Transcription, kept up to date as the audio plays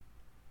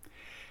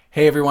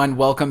Hey everyone,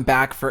 welcome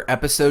back for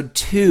episode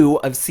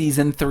 2 of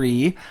season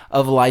 3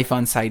 of Life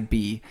on Side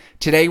B.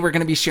 Today we're going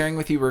to be sharing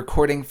with you a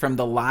recording from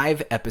the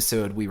live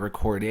episode we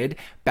recorded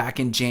back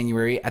in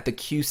January at the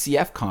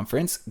QCF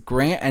conference.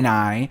 Grant and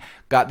I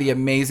got the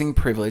amazing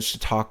privilege to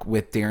talk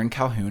with Darren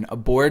Calhoun, a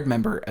board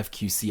member of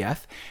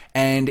QCF.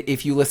 And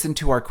if you listened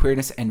to our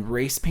queerness and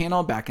race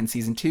panel back in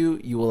season 2,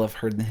 you will have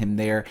heard him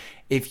there.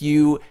 If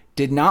you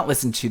did not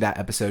listen to that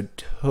episode,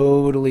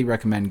 totally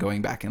recommend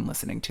going back and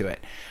listening to it.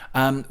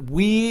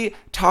 We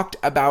talked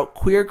about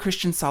queer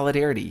Christian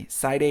solidarity,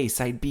 side A,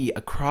 side B,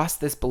 across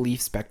this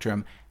belief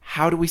spectrum.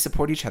 How do we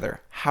support each other?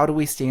 How do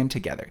we stand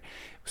together?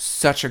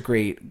 Such a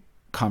great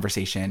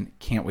conversation.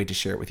 Can't wait to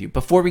share it with you.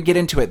 Before we get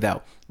into it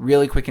though,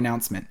 really quick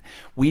announcement.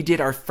 We did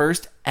our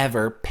first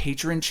ever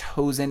patron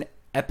chosen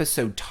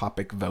episode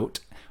topic vote.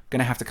 I'm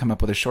gonna have to come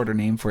up with a shorter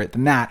name for it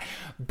than that.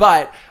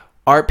 But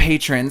our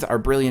patrons, our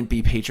Brilliant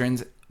B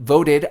patrons,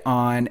 voted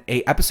on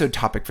a episode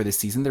topic for this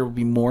season. There will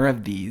be more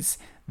of these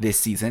this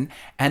season.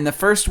 And the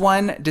first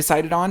one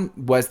decided on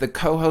was the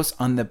co-host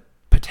on the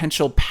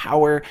potential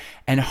power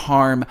and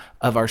harm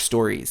of our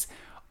stories.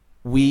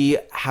 We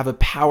have a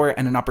power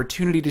and an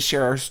opportunity to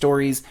share our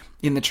stories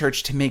in the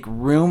church to make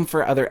room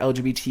for other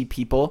LGBT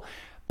people.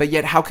 But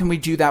yet, how can we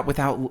do that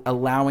without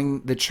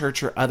allowing the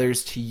church or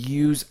others to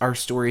use our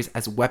stories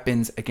as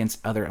weapons against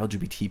other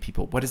LGBT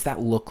people? What does that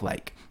look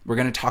like? We're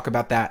going to talk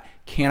about that.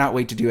 Cannot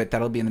wait to do it.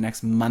 That'll be in the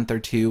next month or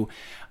two.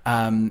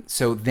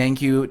 So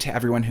thank you to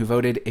everyone who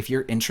voted. If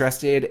you're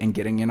interested in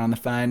getting in on the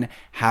fun,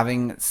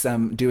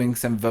 doing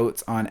some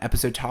votes on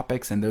episode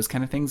topics and those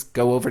kind of things,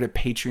 go over to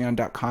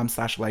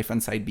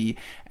patreon.com/lifeonsideb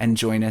and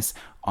join us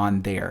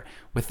on there.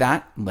 With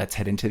that, let's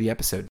head into the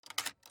episode.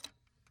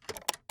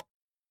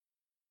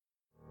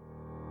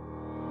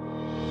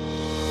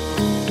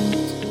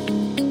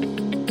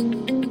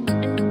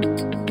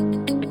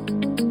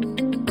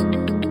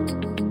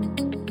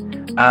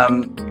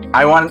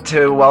 I want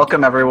to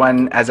welcome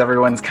everyone as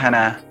everyone's kind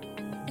of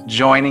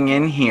joining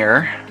in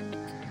here.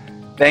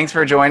 Thanks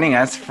for joining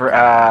us for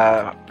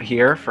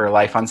here for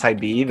Life on Side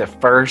B, the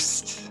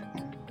first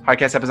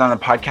podcast episode on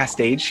the podcast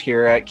stage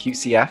here at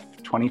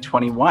QCF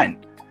 2021.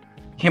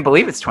 Can't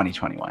believe it's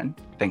 2021.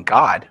 Thank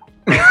God.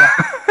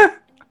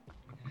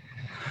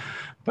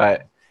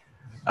 But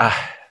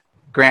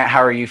Grant,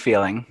 how are you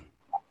feeling?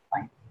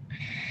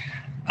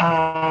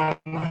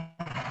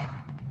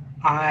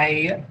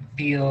 I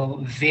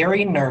feel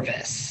very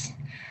nervous,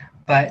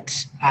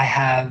 but I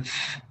have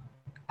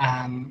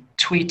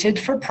tweeted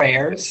for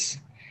prayers,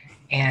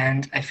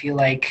 and I feel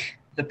like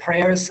the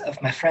prayers of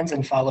my friends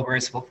and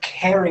followers will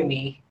carry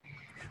me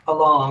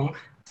along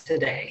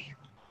today.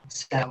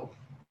 So,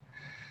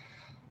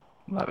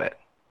 love it.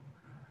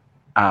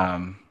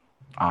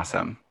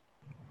 Awesome.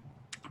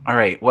 All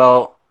right.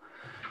 Well,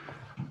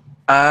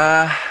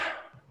 I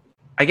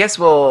guess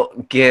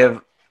we'll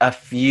give a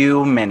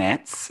few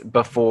minutes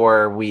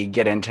before we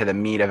get into the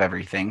meat of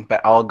everything, but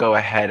I'll go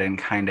ahead and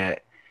kind of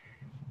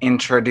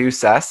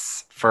introduce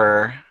us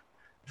for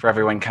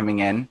everyone coming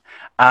in.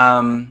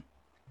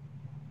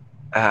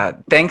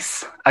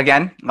 Thanks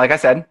again, like I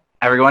said,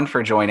 everyone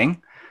for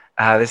joining.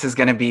 This is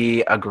going to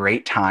be a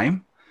great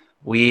time.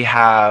 We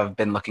have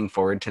been looking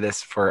forward to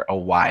this for a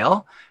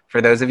while.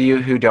 For those of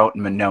you who don't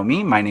know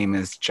me, my name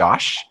is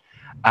Josh.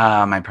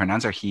 My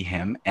pronouns are he,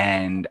 him,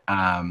 and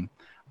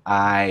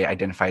I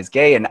identify as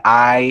gay, and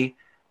I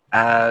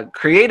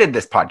created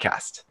this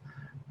podcast.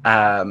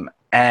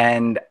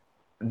 And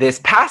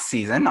this past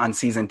season, on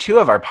season 2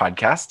 of our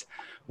podcast,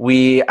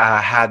 we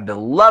had the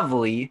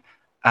lovely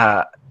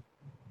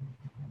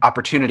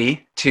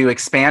opportunity to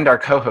expand our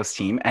co-host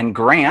team, and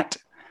Grant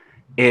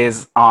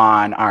is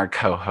on our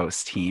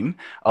co-host team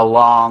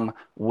along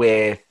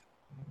with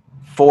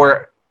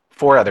four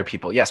other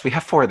people. Yes, we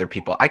have 4 other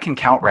people. I can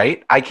count,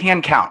 right? I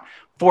can count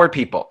 4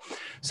 people.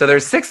 So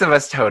there's 6 of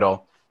us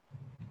total.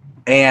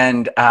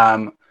 And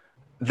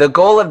the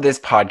goal of this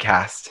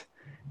podcast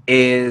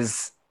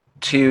is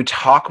to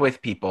talk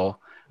with people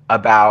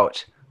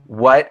about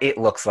what it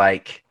looks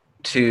like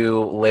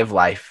to live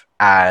life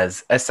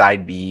as a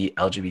side B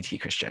LGBT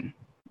Christian.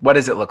 What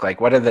does it look like?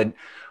 What are the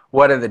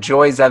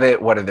joys of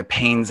it? What are the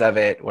pains of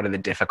it? What are the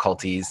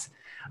difficulties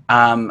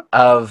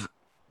of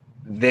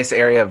this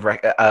area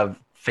of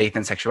faith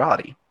and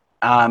sexuality?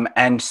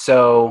 And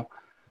so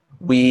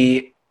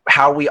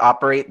how we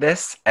operate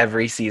this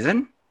every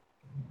season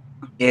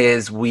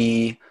is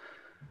we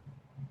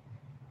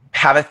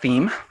have a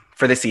theme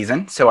for the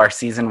season. So our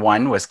season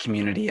 1 was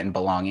community and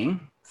belonging.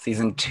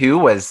 Season 2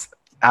 was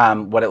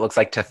what it looks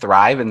like to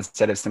thrive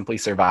instead of simply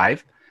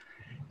survive.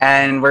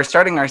 And we're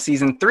starting our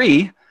season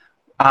 3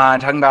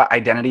 talking about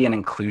identity and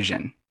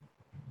inclusion.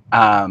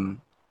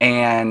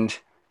 And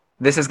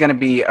this is going to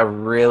be a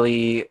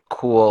really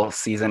cool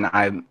season.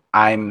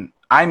 I'm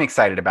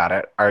excited about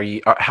it.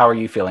 How are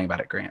you feeling about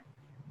it, Grant?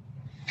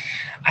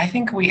 I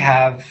think we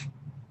have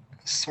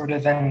sort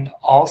of an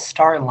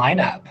all-star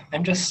lineup.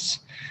 I'm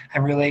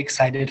really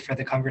excited for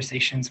the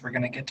conversations we're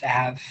going to get to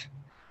have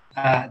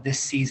this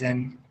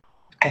season.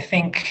 I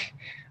think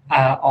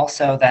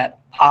also that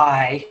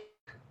I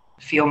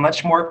feel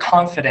much more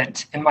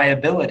confident in my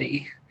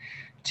ability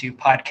to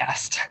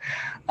podcast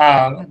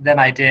than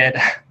I did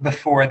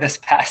before this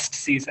past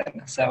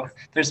season. So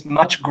there's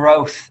much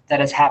growth that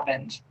has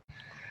happened.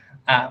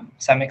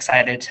 So I'm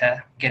excited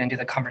to get into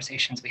the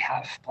conversations we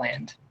have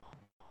planned.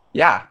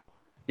 Yeah.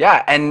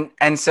 Yeah.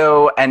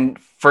 And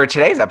for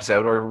today's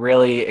episode, we're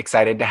really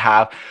excited to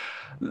have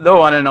the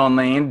one and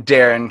only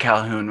Darren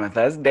Calhoun with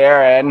us.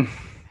 Darren.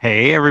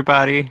 Hey,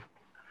 everybody.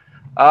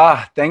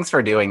 Thanks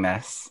for doing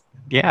this.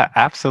 Yeah,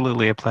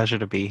 absolutely a pleasure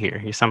to be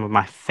here. You're some of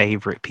my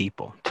favorite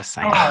people, just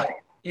saying.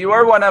 You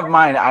are one of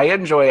mine. I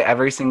enjoy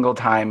every single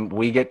time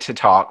we get to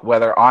talk,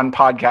 whether on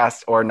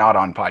podcast or not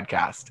on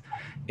podcast.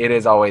 It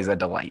is always a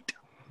delight.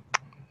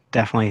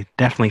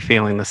 Definitely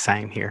feeling the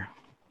same here.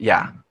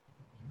 Yeah.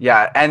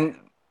 And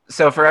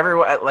so for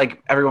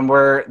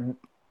everyone,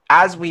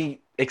 as we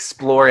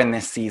explore in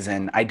this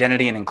season,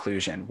 identity and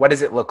inclusion, what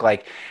does it look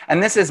like?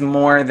 And this is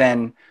more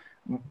than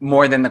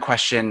the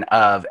question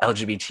of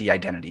LGBT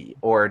identity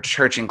or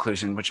church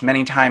inclusion, which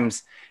many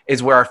times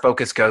is where our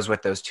focus goes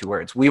with those two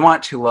words. We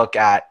want to look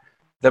at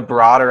the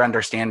broader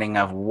understanding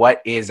of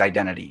what is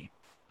identity.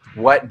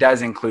 What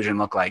does inclusion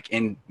look like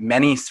in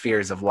many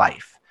spheres of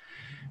life?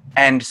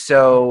 And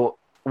so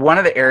one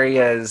of the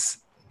areas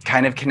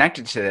kind of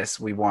connected to this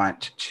we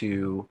want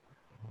to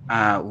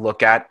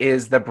look at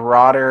is the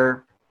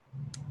broader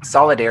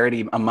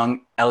solidarity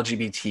among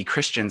LGBT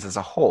Christians as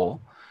a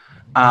whole.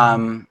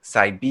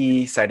 Side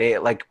B, side A,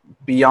 like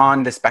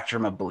beyond the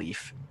spectrum of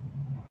belief,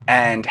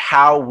 and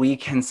how we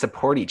can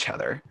support each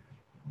other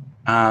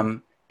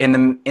in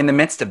the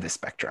midst of the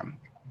spectrum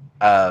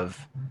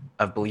of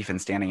belief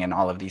and standing in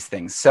all of these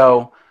things.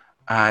 So,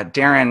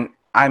 Darren,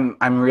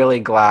 I'm really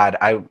glad.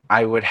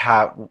 I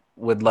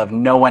would love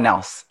no one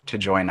else to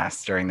join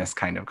us during this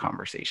kind of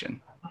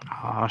conversation.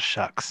 Oh,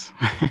 shucks.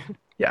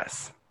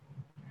 Yes.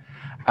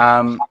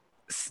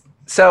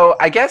 So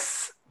I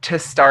guess to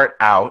start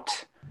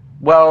out,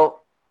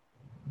 well,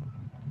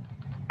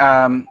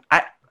 I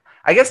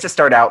guess to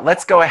start out,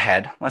 let's go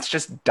ahead. Let's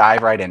just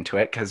dive right into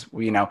it because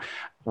we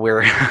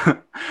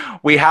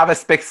have a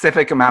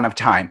specific amount of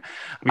time.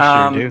 We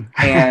sure do.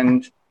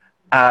 And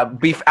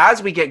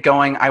as we get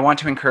going, I want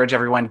to encourage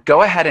everyone,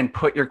 go ahead and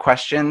put your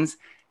questions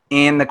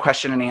in the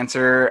question and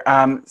answer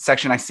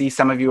section. I see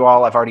some of you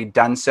all have already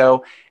done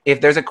so. If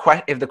there's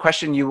if the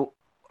question you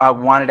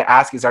wanted to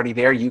ask is already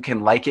there, you can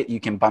like it, you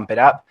can bump it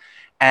up.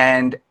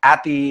 And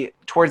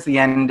towards the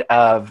end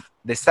of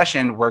this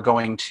session, we're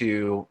going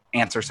to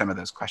answer some of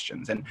those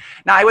questions. And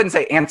now I wouldn't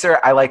say answer.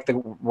 I like the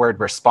word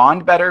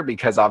respond better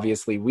because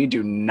obviously we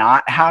do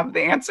not have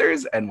the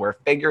answers and we're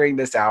figuring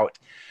this out.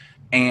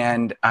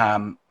 And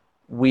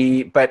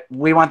but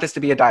we want this to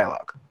be a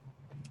dialogue.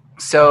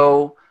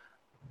 So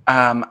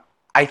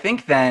I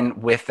think then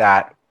with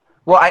that,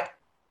 well,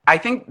 I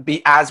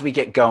think as we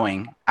get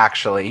going,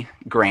 actually,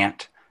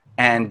 Grant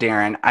and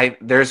Darren,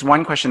 there's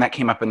one question that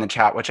came up in the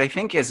chat, which I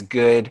think is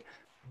good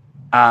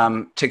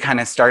to kind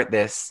of start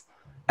this.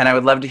 And I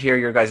would love to hear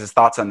your guys'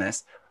 thoughts on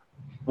this.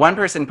 One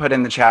person put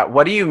in the chat,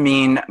 what do you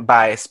mean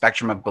by a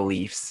spectrum of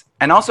beliefs?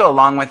 And also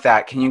along with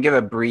that, can you give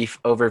a brief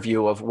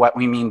overview of what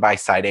we mean by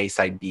side A,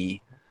 side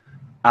B,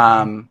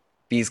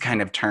 these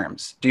kind of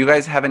terms? Do you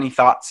guys have any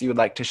thoughts you would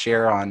like to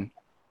share on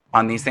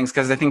these things?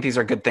 Because I think these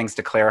are good things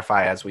to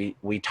clarify as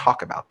we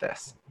talk about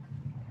this.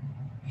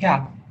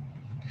 Yeah.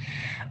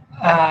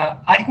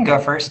 I can go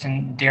first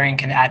and Darren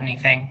can add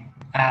anything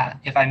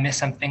if I miss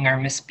something or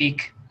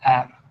misspeak.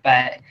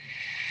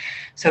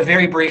 So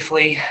very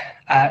briefly,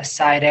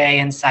 side A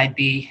and side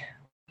B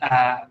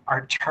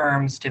are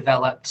terms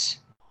developed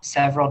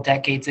several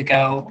decades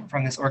ago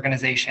from this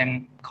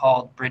organization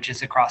called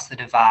Bridges Across the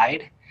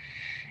Divide.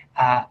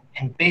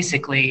 And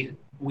basically,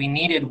 we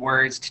needed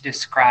words to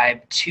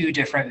describe two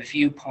different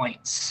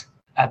viewpoints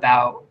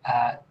about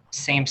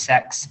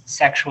same-sex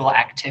sexual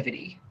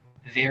activity,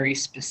 very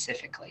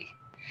specifically.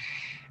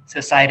 So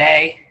side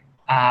A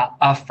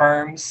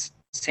affirms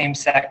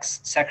same-sex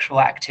sexual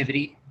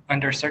activity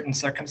under certain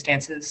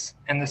circumstances,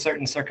 and the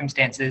certain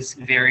circumstances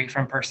vary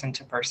from person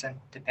to person,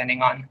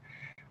 depending on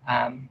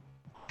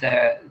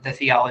the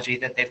theology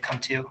that they've come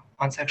to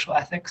on sexual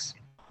ethics.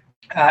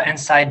 And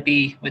side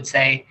B would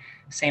say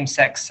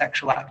same-sex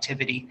sexual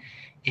activity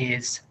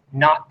is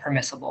not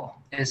permissible,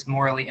 is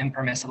morally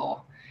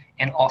impermissible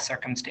in all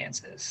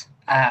circumstances.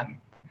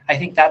 I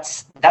think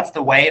that's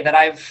the way that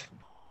I've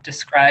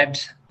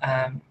described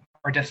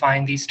or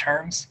defined these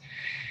terms,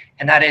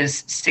 and that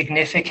is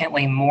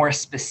significantly more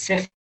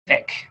specific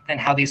than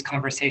how these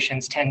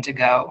conversations tend to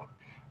go.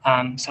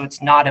 So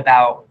it's not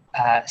about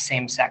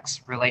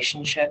same-sex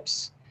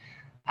relationships.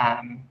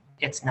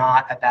 It's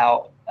not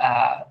about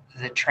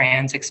the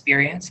trans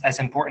experience, as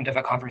important of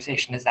a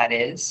conversation as that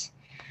is.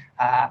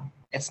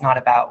 It's not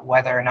about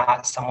whether or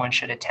not someone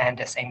should attend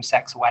a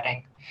same-sex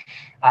wedding.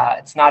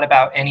 It's not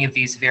about any of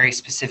these very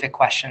specific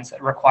questions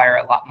that require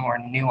a lot more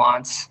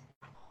nuance.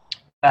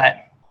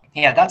 But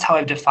yeah, that's how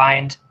I've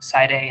defined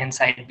side A and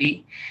side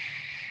B.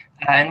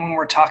 And when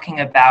we're talking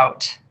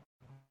about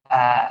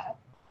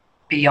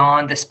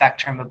beyond the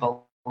spectrum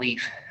of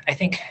belief, I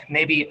think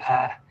maybe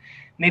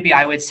maybe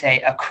I would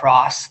say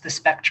across the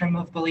spectrum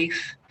of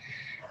belief.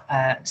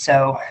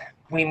 So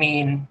we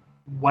mean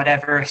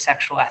whatever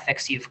sexual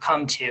ethics you've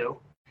come to,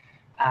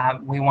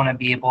 we want to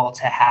be able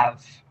to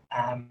have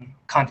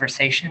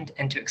conversation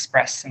and to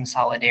express some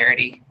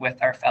solidarity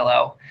with our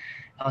fellow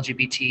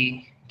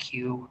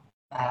LGBTQ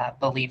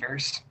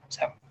believers.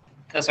 So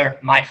those are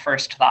my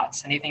first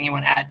thoughts. Anything you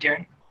want to add,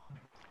 Darren?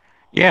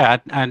 Yeah,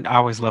 I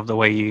always love the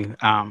way you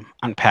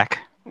unpack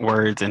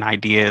words and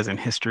ideas and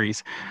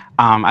histories.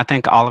 I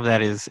think all of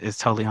that is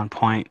totally on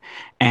point.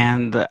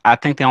 And I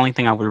think the only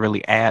thing I would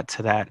really add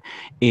to that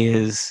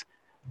is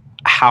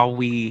how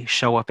we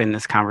show up in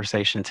this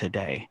conversation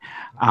today.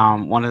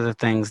 One of the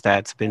things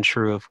that's been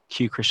true of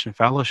Q Christian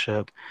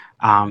Fellowship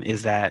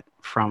is that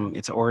from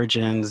its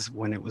origins,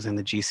 when it was in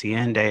the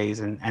GCN days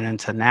and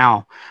until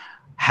now,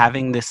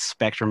 having this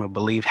spectrum of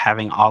belief,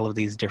 having all of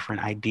these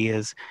different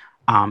ideas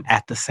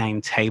at the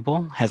same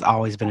table has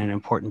always been an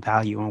important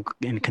value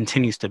and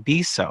continues to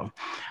be so.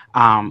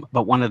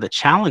 But one of the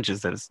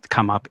challenges that has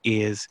come up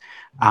is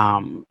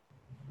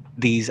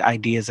these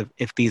ideas of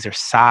if these are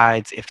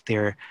sides, if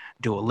they're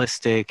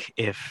dualistic,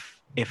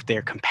 if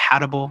they're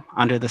compatible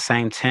under the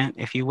same tent,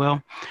 if you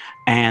will.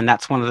 And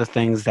that's one of the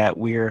things that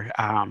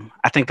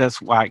I think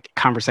that's why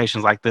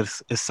conversations like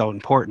this is so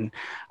important.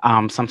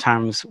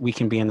 Sometimes we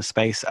can be in the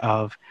space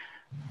of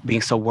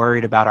being so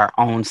worried about our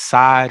own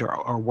side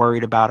or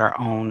worried about our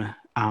own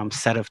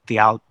set of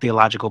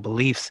theological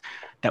beliefs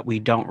that we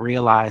don't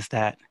realize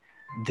that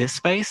this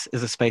space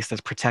is a space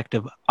that's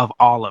protective of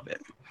all of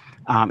it.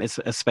 It's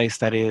a space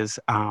that is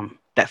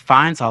that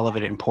finds all of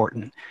it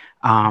important,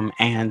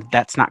 and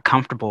that's not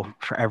comfortable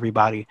for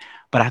everybody.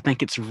 But I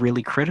think it's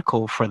really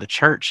critical for the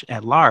church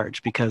at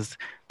large because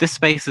this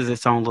space is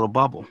its own little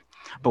bubble.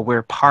 But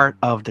we're part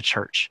of the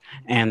church,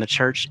 and the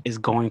church is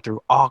going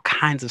through all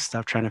kinds of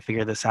stuff trying to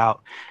figure this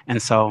out.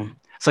 And so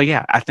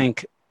yeah, I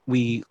think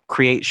we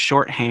create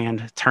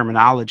shorthand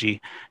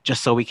terminology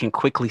just so we can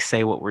quickly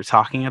say what we're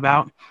talking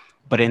about.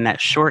 But in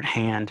that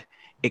shorthand,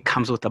 it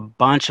comes with a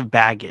bunch of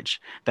baggage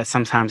that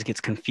sometimes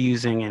gets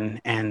confusing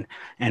and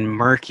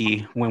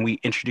murky when we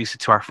introduce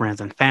it to our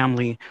friends and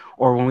family,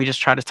 or when we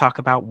just try to talk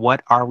about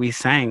what are we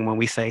saying when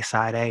we say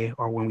side A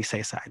or when we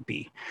say side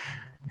B.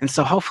 And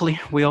so hopefully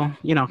we'll,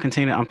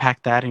 continue to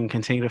unpack that and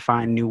continue to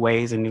find new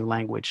ways and new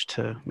language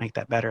to make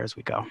that better as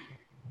we go.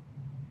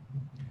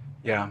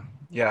 Yeah.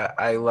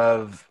 I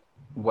love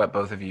what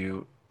both of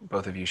you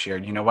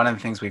shared. One of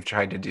the things we've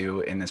tried to do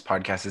in this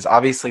podcast is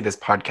obviously this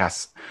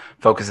podcast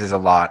focuses a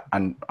lot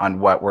on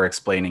what we're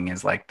explaining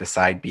is like the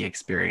side B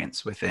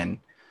experience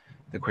within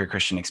the queer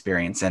Christian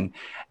experience. And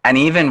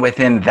even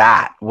within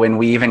that, when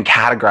we even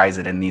categorize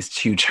it in these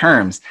two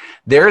terms,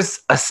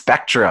 there's a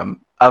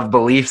spectrum of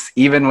beliefs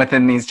even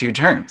within these two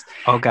terms.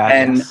 Oh God,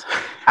 and yes.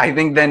 I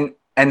think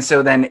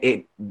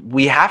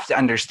we have to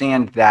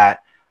understand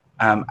that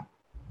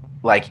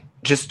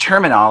just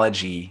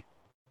terminology.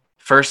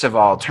 First of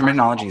all,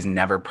 terminology is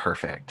never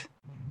perfect,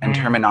 and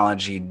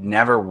terminology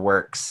never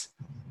works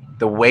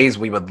the ways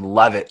we would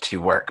love it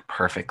to work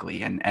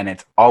perfectly. And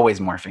it's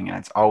always morphing and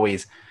it's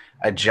always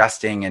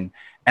adjusting. And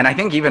I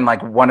think even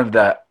like one of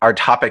our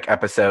topic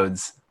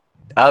episodes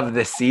of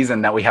this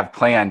season that we have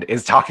planned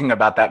is talking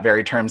about that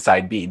very term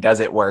side B.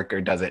 Does it work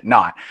or does it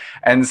not?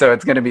 And so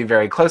it's going to be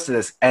very close to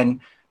this. And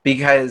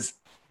because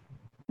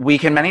we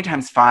can many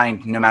times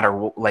find, no matter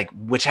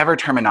whichever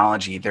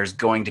terminology, there's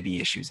going to be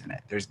issues in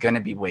it. There's going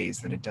to be ways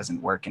that it doesn't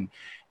work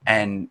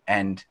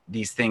and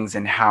these things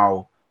and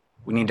how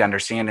we need to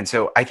understand. And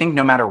so I think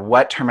no matter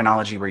what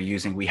terminology we're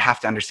using, we have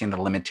to understand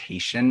the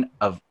limitation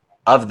of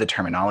the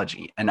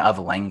terminology and of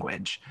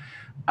language.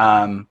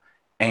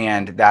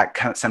 And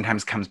that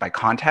sometimes comes by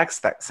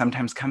context, that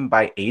sometimes comes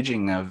by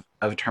aging of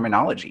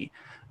terminology.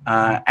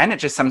 And it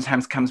just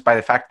sometimes comes by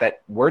the fact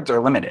that words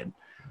are limited.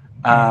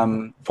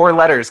 4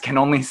 letters can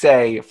only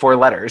say 4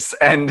 letters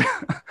and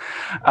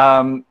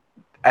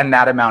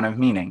that amount of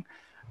meaning.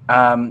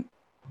 But,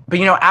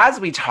 as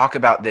we talk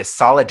about this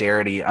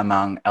solidarity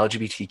among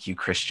LGBTQ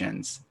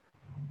Christians,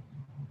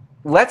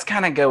 let's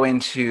kind of go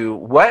into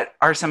what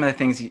are some of the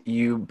things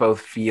you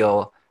both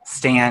feel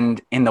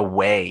stand in the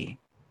way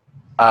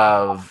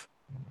of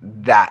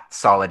that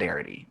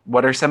solidarity?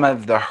 What are some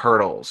of the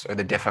hurdles or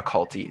the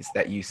difficulties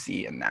that you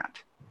see in that?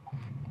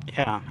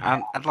 Yeah,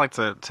 I'd like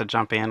to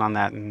jump in on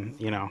that and,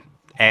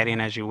 add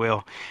in as you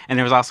will. And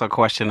there was also a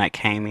question that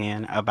came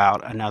in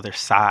about another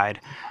side,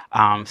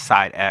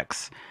 side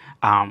X.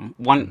 One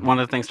of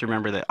the things to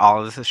remember that all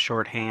of this is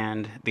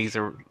shorthand.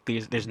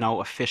 There's no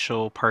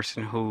official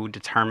person who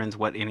determines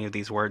what any of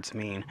these words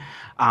mean.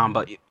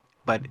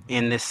 But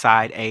in this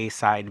side A,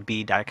 side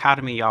B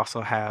dichotomy, you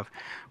also have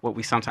what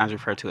we sometimes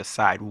refer to as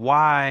side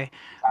Y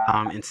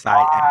and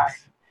side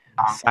X.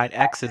 Side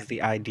X is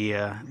the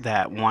idea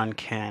that one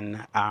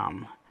can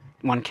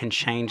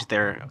change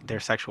their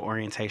sexual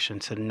orientation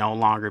to no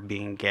longer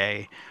being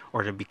gay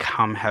or to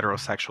become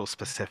heterosexual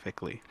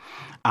specifically.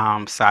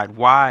 Side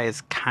Y is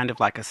kind of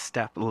like a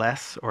step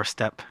less or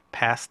step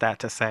past that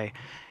to say,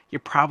 you're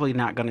probably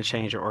not going to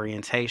change your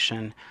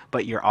orientation,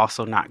 but you're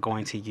also not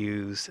going to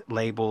use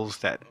labels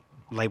that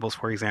labels,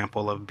 for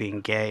example, of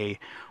being gay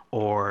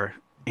or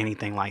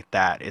anything like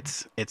that.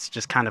 It's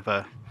just kind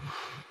of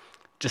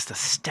just a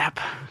step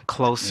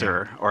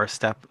closer, or a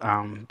step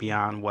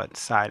beyond what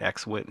side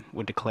X would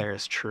declare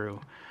as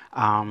true.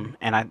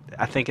 And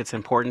I think it's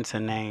important to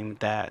name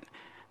that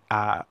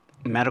uh,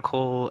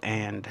 medical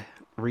and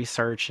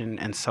research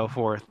and so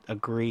forth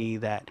agree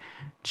that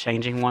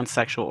changing one's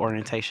sexual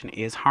orientation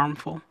is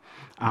harmful.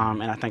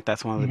 And I think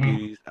that's one of the Hmm.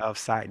 beauties of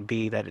side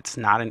B, that it's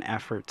not an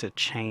effort to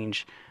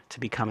change to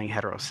becoming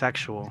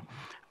heterosexual,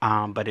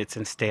 but it's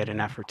instead an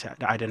effort to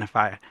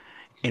identify,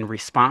 in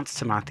response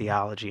to my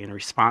theology, in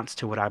response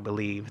to what I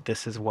believe,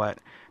 this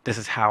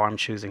is how I'm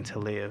choosing to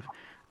live.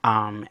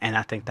 And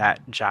I think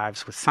that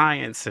jives with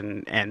science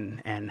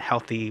and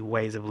healthy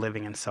ways of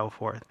living and so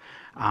forth.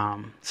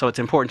 So it's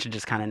important to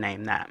just kind of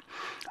name that.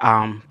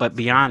 But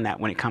beyond that,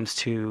 when it comes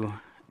to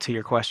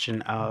your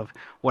question of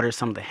what are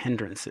some of the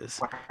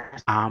hindrances,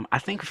 I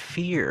think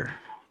fear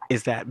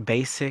is that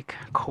basic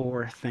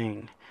core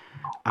thing.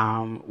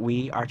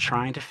 We are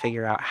trying to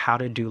figure out how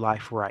to do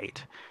life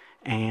right.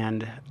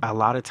 And a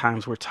lot of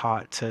times we're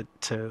taught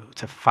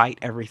to fight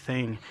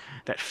everything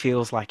that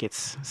feels like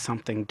it's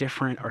something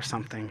different or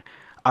something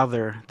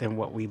other than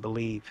what we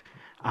believe.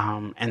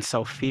 And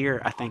so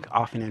fear, I think,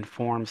 often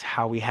informs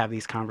how we have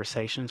these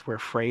conversations. We're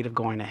afraid of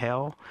going to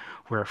hell.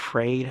 We're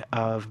afraid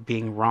of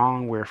being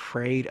wrong. We're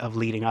afraid of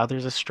leading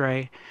others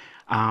astray.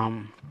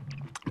 Um,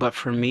 but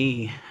for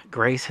me,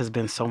 grace has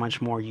been so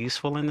much more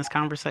useful in this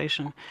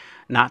conversation.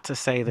 Not to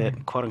say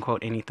that, quote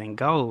unquote, anything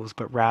goes,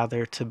 but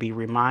rather to be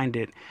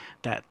reminded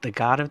that the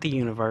God of the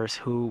universe,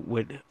 who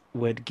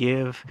would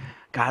give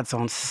God's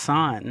own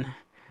son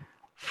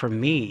for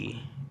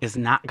me, is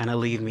not going to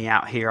leave me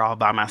out here all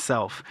by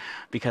myself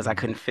because I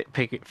couldn't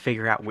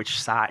figure out which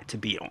side to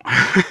be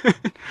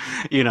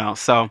on.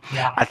 So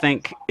Yeah. I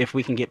think if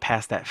we can get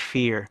past that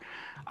fear,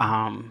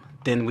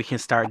 then we can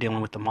start dealing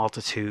with the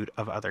multitude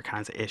of other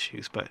kinds of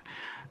issues. But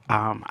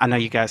I know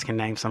you guys can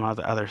name some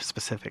other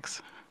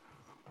specifics.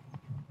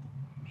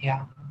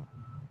 Yeah.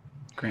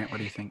 Grant, what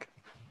do you think?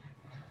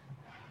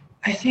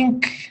 I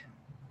think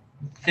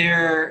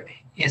there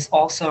is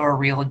also a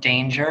real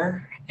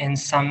danger in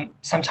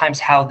sometimes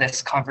how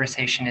this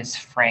conversation is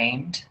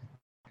framed.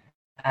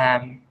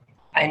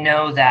 I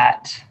know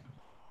that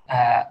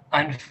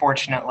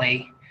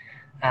unfortunately,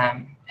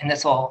 and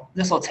this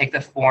will take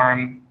the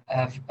form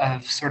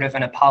of sort of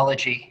an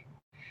apology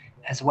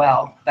as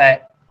well,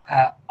 but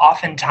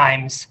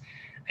oftentimes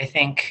I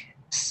think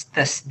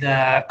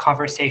the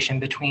conversation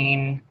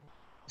between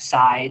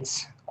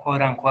sides,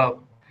 quote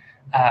unquote,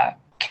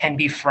 can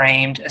be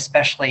framed,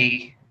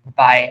 especially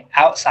by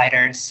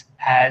outsiders,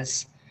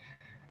 as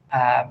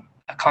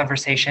a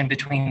conversation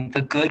between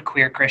the good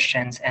queer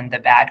Christians and the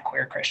bad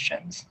queer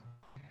Christians.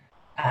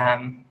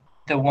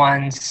 The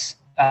ones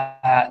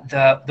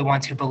the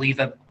ones who believe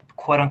a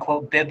quote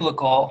unquote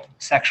biblical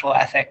sexual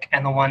ethic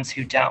and the ones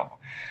who don't,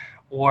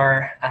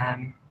 or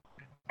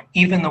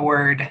even the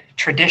word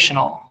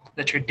traditional,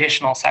 the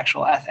traditional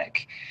sexual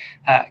ethic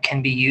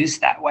can be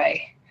used that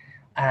way.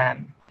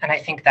 And I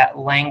think that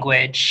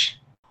language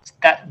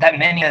that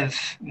many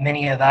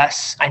of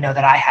us, I know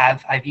that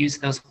I've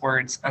used those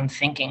words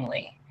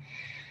unthinkingly.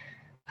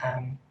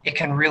 It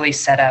can really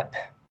set up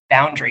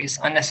boundaries,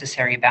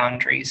 unnecessary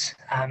boundaries,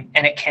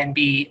 and it can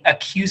be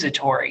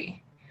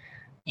accusatory,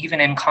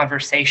 even in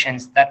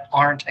conversations that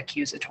aren't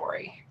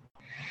accusatory.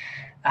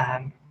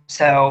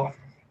 So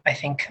I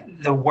think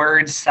the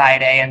words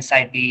side A and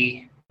side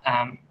B,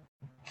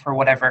 for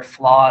whatever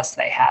flaws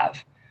they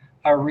have,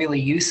 are really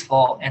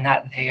useful in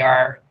that they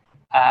are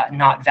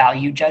not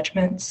value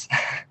judgments.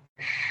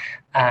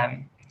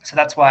 So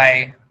that's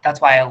why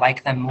I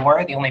like them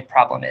more. The only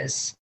problem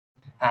is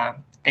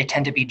they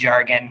tend to be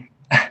jargon,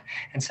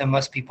 and so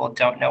most people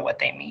don't know what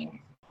they mean.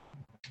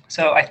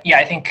 So I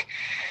think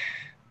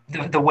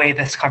the way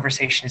this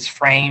conversation is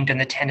framed and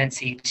the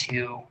tendency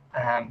to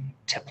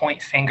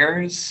point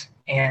fingers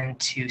and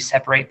to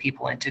separate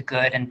people into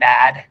good and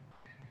bad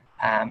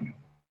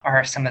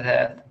are some of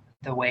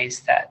the ways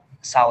that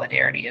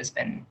solidarity has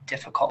been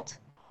difficult.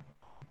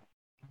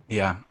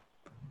 Yeah.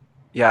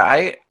 Yeah,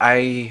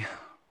 I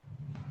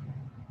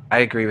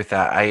agree with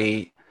that.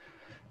 I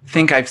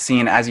think I've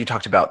seen, as you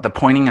talked about, the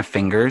pointing of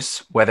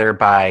fingers, whether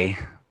by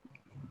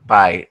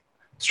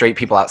straight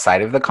people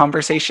outside of the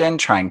conversation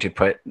trying to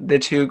put the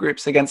two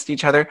groups against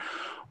each other,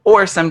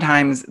 or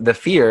sometimes the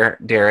fear,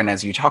 Darren,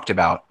 as you talked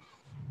about,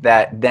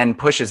 that then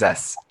pushes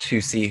us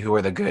to see who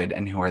are the good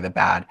and who are the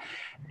bad.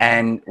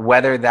 And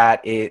whether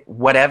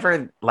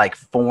whatever like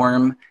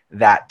form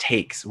that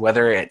takes,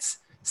 whether it's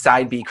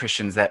side B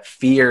Christians that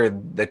fear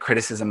the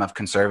criticism of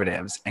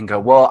conservatives and go,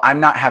 well, I'm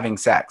not having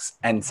sex,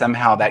 and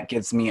somehow that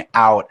gets me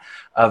out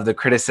of the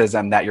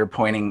criticism that you're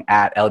pointing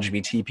at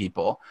LGBT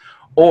people.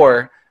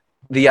 Or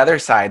the other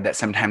side that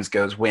sometimes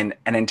goes when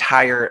an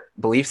entire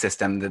belief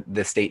system,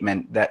 the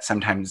statement that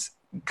sometimes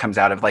comes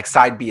out of like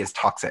side B is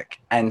toxic.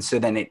 And so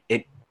then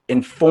it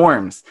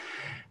informs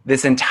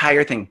this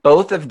entire thing.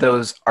 Both of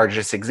those are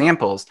just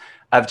examples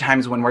of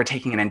times when we're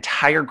taking an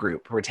entire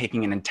group, we're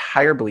taking an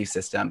entire belief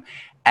system,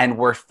 and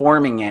we're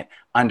forming it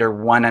under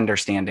one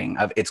understanding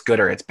of it's good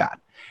or it's bad.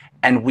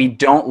 And we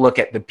don't look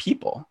at the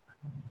people.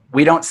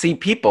 We don't see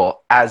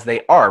people as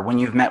they are. When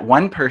you've met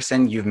one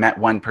person, you've met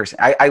one person.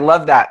 I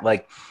love that.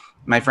 Like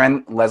my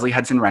friend Leslie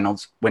Hudson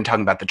Reynolds, when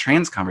talking about the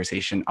trans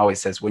conversation,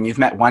 always says, when you've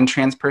met one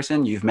trans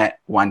person, you've met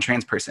one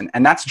trans person.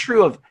 And that's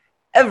true of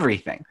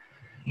everything.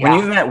 Yeah. When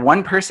you've met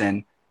one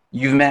person,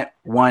 you've met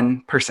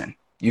one person.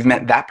 You've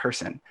met that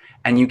person.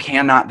 And you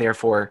cannot,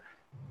 therefore,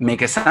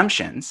 make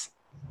assumptions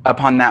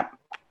upon that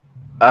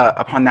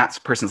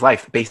person's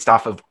life based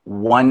off of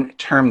one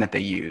term that they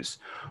use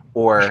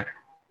or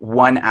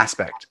one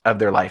aspect of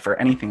their life or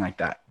anything like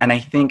that. And I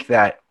think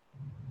that,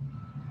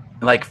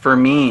 like, for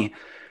me,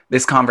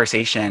 this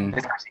conversation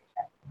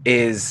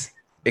is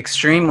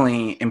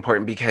extremely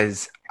important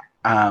because,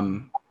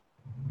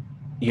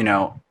 you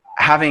know,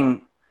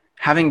 having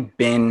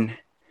been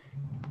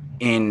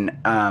in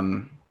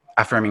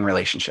affirming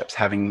relationships,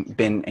 having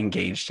been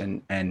engaged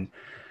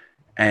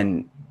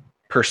and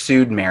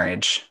pursued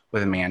marriage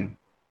with a man,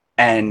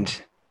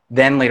 and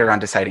then later on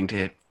deciding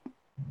to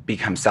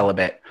become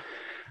celibate,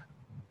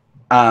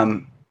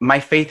 my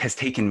faith has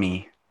taken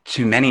me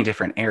to many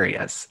different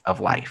areas of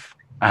life.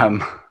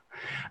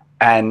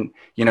 And,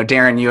 you know,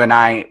 Darren, you and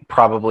I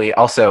probably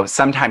also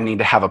sometime need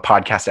to have a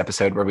podcast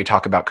episode where we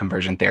talk about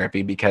conversion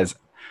therapy, because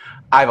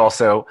I've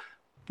also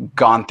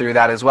gone through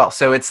that as well.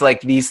 So it's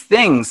like these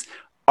things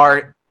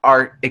are,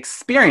 our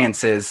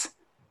experiences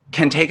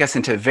can take us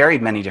into very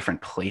many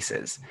different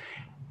places,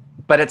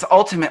 but it's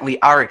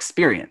ultimately our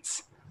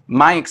experience.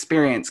 My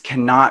experience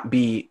cannot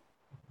be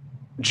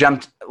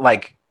jumped,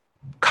 like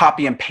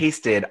copy and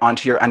pasted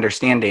onto your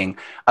understanding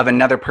of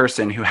another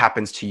person who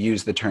happens to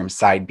use the term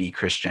side B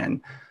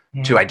Christian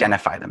to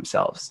identify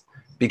themselves,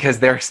 because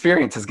their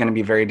experience is going to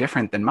be very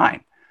different than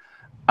mine.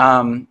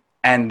 And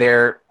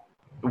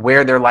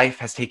where their life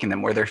has taken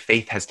them, where their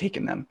faith has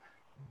taken them,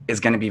 is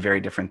going to be very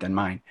different than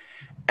mine.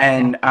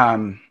 And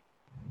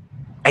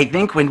I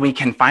think when we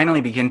can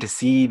finally begin to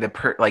see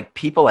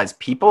people as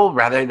people,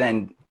 rather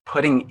than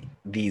putting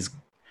these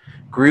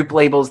group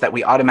labels that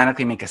we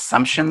automatically make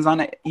assumptions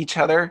on each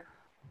other,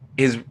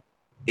 is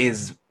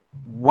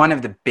one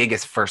of the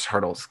biggest first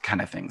hurdles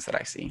kind of things that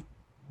I see.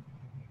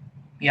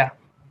 Yeah.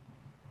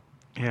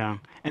 Yeah.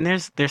 And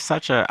there's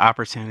such an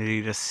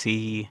opportunity to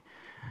see,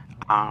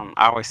 I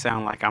always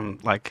sound like I'm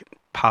like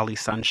Polly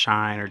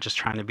Sunshine or just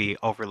trying to be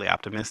overly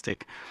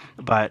optimistic,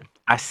 but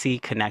I see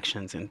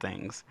connections in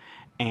things.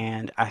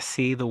 And I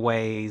see the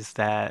ways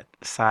that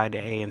side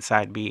A and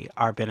side B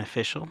are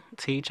beneficial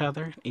to each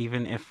other,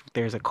 even if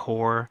there's a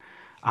core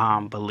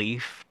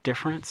belief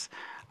difference.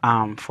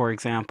 For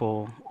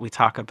example, we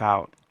talk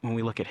about when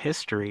we look at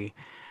history,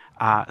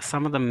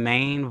 some of the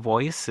main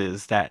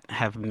voices that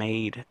have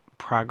made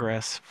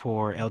progress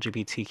for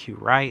LGBTQ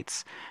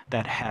rights,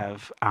 that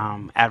have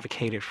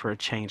advocated for a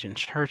change in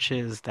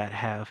churches, that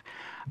have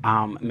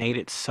made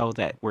it so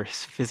that we're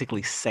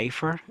physically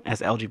safer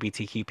as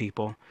LGBTQ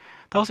people,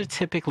 those are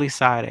typically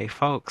side A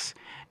folks.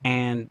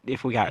 And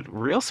if we got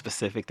real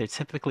specific, they're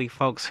typically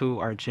folks who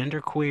are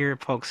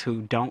genderqueer, folks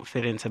who don't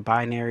fit into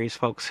binaries,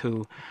 folks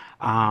who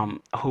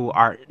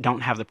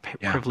don't have the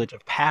Yeah. privilege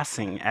of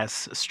passing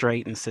as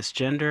straight and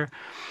cisgender.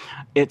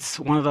 It's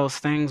one of those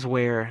things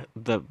where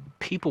the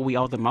people we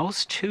owe the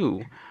most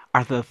to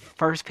are the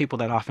first people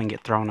that often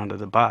get thrown under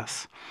the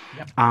bus.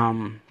 Yep.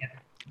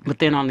 But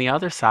then on the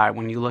other side,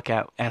 when you look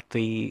at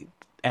the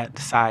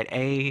side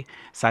A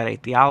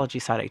theology,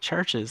 side A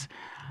churches,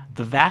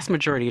 the vast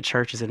majority of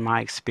churches, in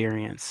my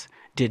experience,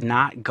 did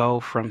not go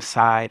from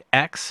side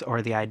X,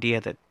 or the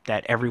idea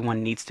that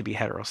everyone needs to be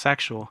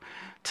heterosexual,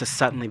 to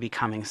suddenly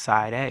becoming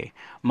side A.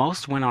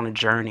 Most went on a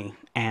journey,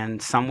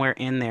 and somewhere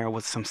in there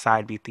was some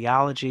side B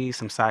theology,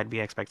 some side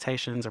B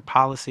expectations or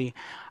policy,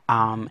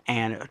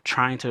 and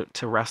trying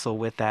to wrestle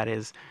with that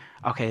is,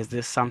 okay, is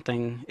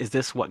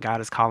this what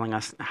God is calling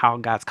us, how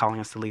God's calling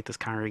us to lead this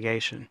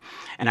congregation?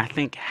 And I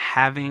think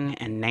having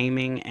and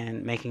naming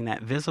and making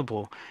that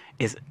visible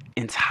is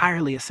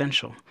entirely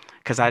essential.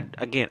 Because I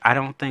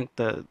don't think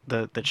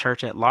the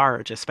church at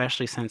large,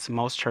 especially since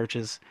most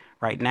churches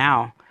right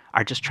now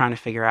are just trying to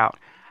figure out,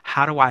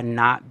 how do I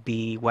not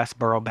be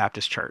Westboro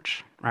Baptist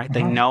Church, right?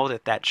 They know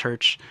that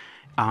church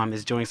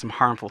is doing some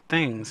harmful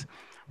things,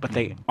 but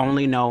they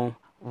only know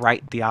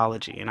right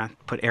theology. And I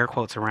put air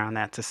quotes around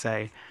that to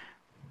say,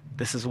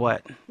 this is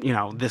what,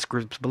 this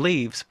group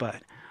believes,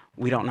 but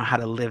we don't know how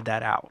to live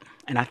that out.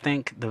 And I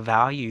think the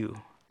value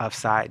of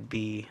side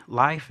B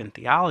life and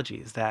theology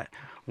is that,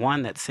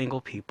 one, that single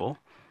people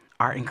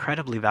are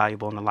incredibly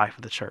valuable in the life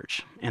of the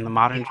church. In the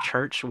modern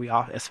church, we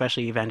all,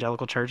 especially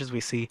evangelical churches, we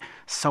see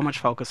so much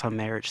focus on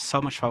marriage,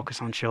 so much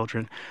focus on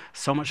children,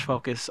 so much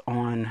focus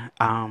on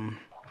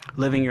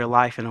living your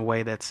life in a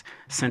way that's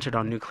centered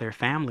on nuclear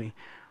family,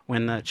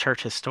 when the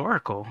church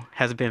historical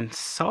has been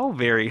so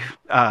very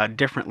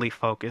differently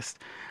focused.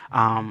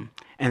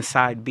 And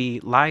side B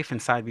life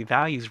and side B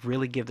values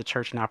really give the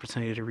church an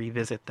opportunity to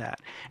revisit that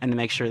and to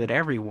make sure that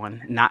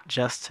everyone, not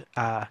just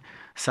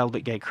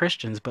celibate gay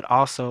Christians, but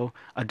also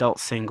adult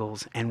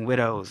singles and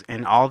widows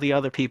and all the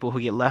other people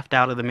who get left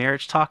out of the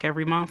marriage talk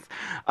every month.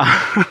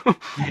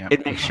 Yep.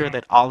 It makes sure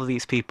that all of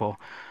these people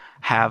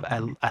have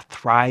a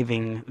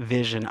thriving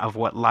vision of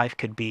what life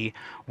could be,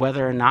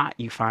 whether or not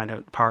you find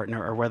a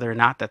partner or whether or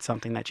not that's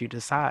something that you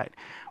decide.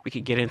 We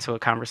could get into a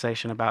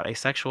conversation about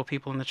asexual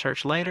people in the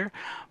church later,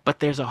 but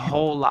there's a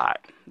whole lot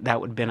that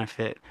would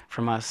benefit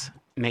from us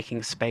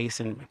making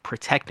space and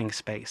protecting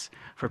space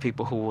for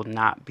people who will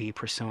not be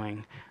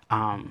pursuing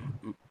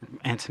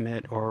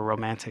intimate or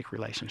romantic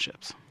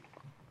relationships.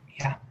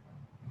 Yeah.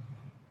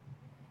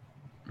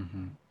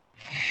 Mm-hmm.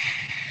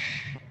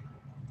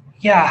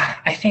 Yeah,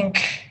 I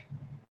think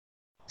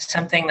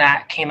something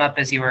that came up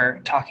as you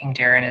were talking,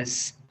 Darren,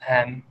 is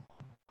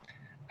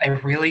I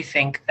really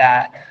think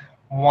that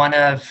one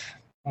of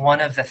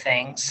the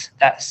things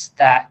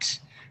that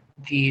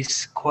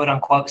these quote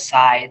unquote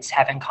sides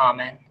have in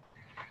common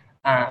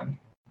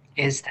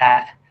is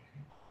that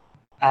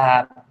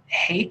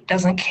hate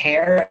doesn't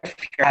care if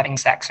you're having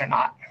sex or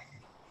not.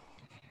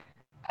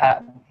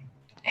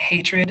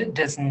 Hatred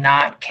does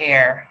not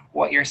care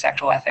what your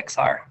sexual ethics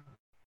are.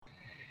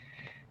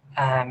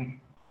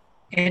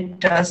 It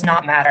does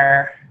not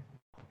matter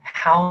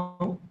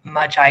how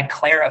much I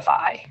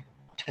clarify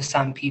to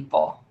some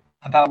people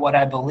about what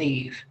I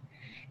believe.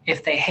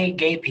 If they hate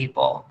gay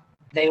people,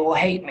 they will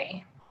hate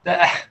me.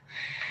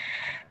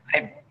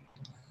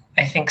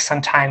 I think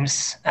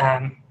sometimes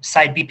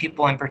side B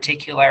people in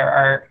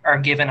particular are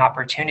given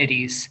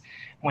opportunities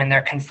when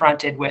they're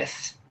confronted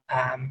with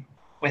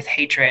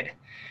hatred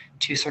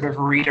to sort of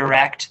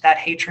redirect that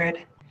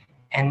hatred,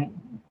 and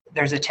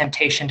there's a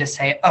temptation to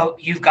say, "Oh,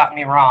 you've got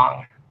me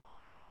wrong.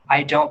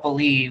 I don't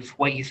believe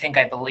what you think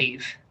I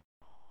believe,"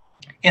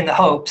 in the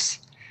hopes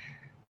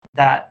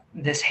that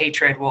this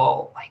hatred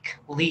will like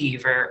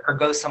leave or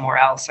go somewhere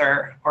else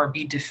or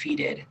be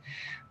defeated.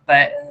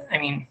 But I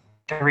mean,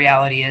 the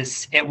reality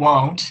is it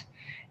won't.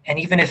 And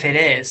even if it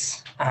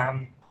is,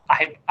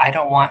 I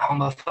don't want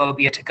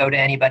homophobia to go to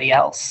anybody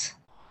else.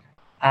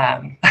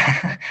 I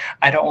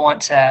don't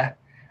want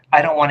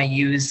to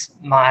use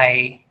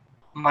my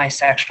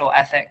sexual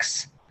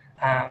ethics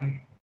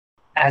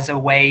as a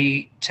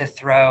way to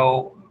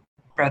throw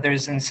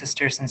brothers and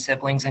sisters and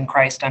siblings in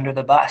Christ under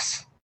the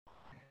bus,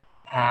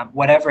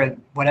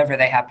 whatever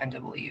they happen to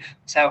believe.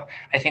 So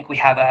I think we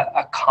have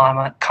a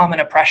common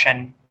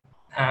oppression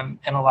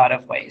in a lot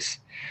of ways.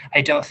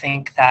 I don't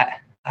think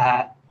that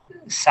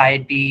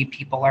side B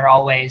people are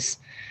always,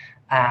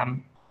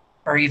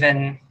 or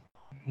even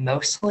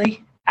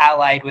mostly,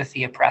 allied with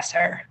the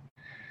oppressor.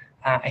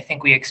 I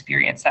think we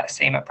experience that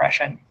same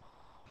oppression.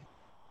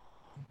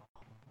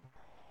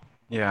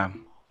 Yeah.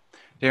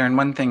 Darren,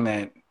 one thing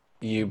that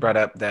you brought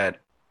up that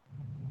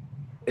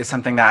is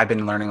something that I've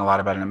been learning a lot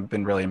about and I've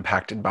been really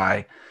impacted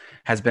by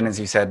has been, as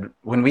you said,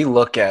 when we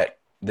look at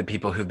the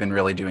people who've been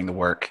really doing the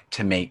work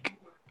to make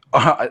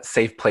a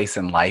safe place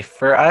in life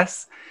for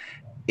us,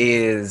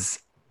 it's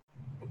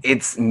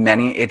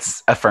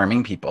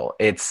affirming people.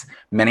 It's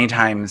many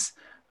times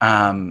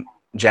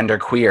gender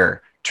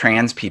queer,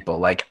 trans people.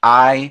 Like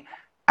I,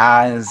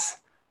 as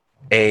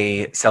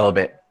a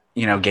celibate,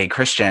 gay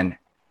Christian,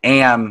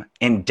 am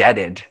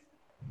indebted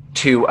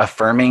to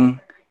affirming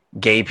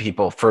gay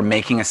people for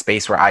making a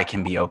space where I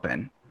can be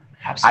open.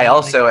 Absolutely. I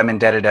also am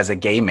indebted as a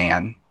gay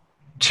man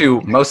to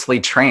mostly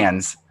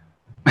trans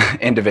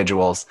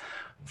individuals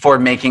for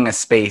making a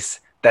space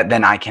that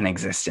then I can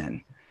exist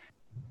in.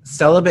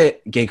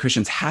 Celibate gay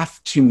Christians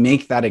have to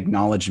make that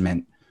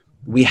acknowledgement.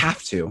 We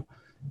have to,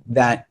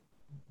 that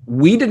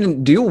we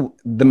didn't do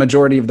the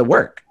majority of the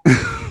work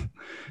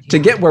to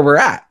get where we're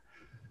at.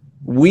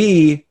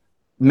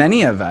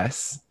 Many of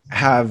us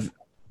have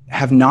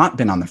not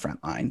been on the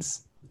front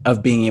lines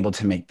of being able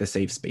to make the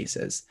safe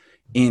spaces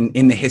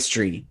in the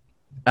history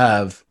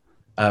of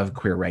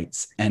queer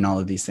rights and all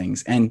of these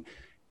things. And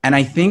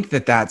I think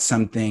that that's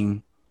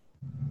something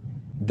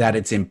that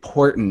it's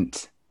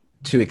important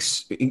to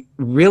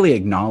really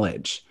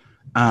acknowledge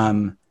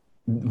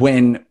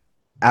when,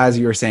 as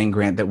you were saying,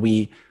 Grant, that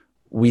we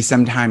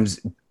sometimes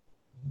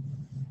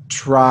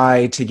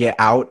try to get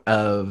out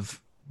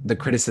of the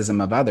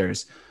criticism of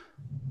others.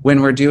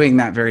 When we're doing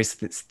that very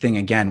thing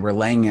again, we're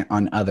laying it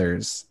on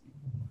others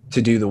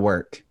to do the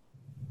work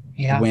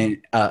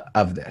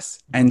of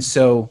this. And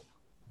so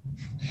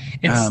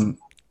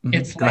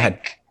it's go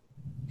ahead.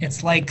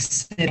 It's like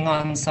sitting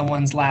on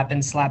someone's lap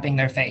and slapping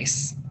their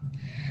face.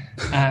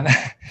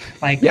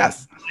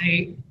 Yes.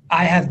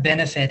 I have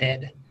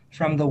benefited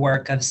from the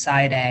work of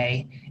side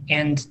A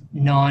and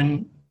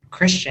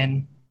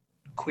non-Christian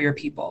queer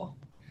people.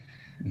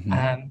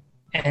 Mm-hmm.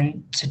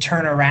 And to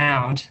turn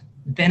around,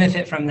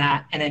 benefit from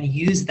that, and then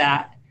use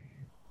that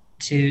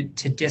to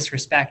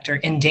disrespect or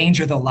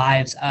endanger the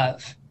lives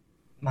of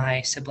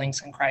my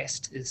siblings in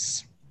Christ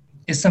is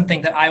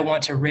something that I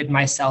want to rid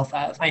myself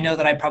of. I know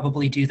that I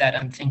probably do that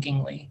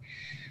unthinkingly.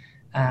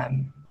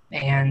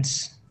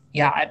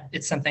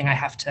 It's something I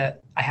have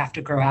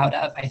to grow out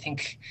of. I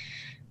think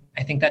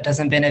that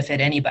doesn't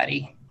benefit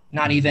anybody,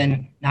 not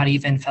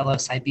even fellow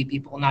side B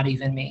people, not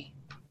even me.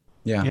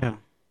 Yeah. Yeah.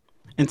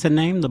 And to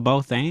name the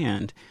both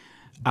and,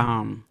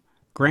 um,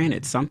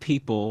 granted, some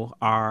people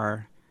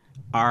are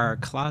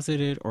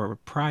closeted or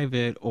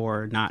private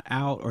or not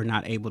out or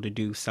not able to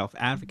do self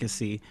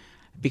advocacy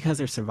because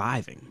they're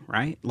surviving,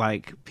 right?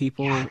 Like Yeah.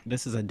 people,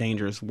 this is a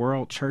dangerous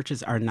world.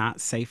 Churches are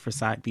not safe for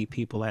side B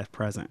people at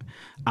present.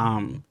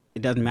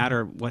 It doesn't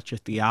matter what your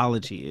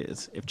theology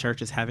is. If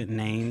churches haven't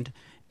named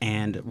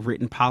and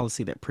written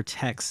policy that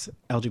protects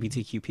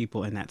LGBTQ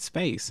people in that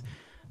space,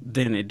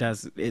 then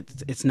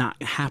it's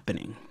not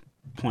happening,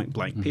 point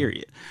blank, Hmm.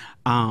 period.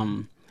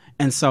 Um,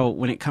 and so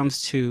when it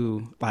comes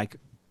to like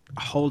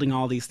holding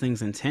all these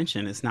things in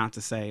tension, it's not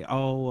to say,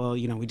 oh, well,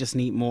 we just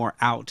need more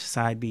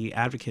outside B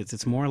advocates.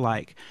 It's more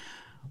like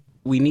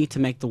we need to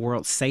make the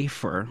world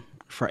safer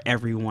for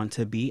everyone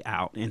to be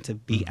out and to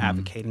be Hmm.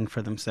 advocating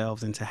for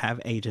themselves and to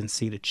have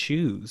agency to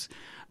choose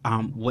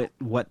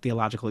what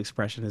theological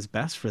expression is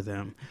best for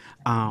them.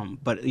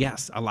 But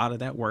yes, a lot of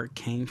that work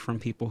came from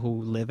people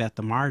who live at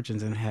the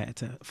margins and had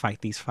to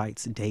fight these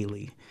fights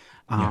daily.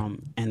 Yeah.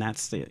 And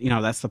that's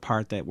the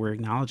part that we're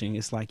acknowledging.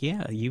 It's like,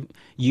 yeah,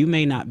 you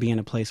may not be in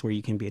a place where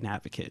you can be an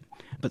advocate,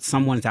 but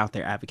someone's out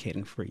there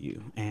advocating for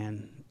you,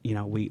 and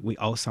we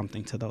owe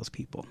something to those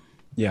people.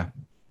 Yeah.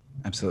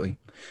 Absolutely.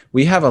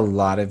 We have a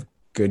lot of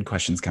good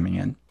questions coming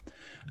in.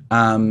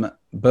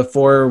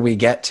 Before we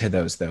get to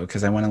those, though,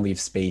 because I want to leave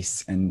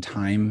space and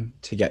time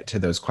to get to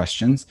those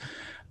questions,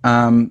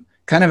 kind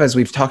of as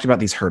we've talked about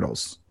these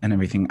hurdles and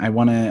everything, I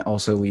want to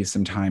also leave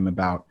some time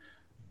about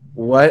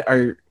what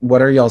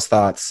are y'all's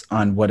thoughts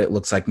on what it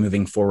looks like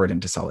moving forward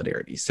into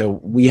solidarity. So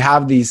we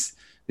have these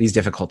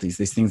difficulties,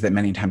 these things that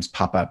many times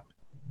pop up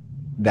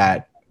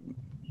that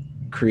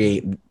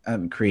create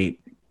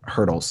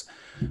hurdles.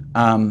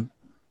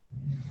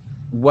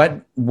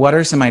 What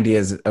are some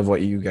ideas of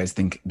what you guys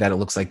think that it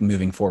looks like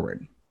moving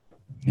forward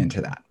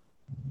into that?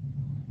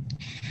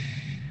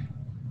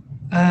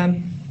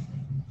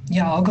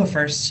 Yeah, I'll go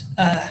first.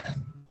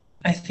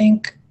 I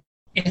think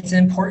it's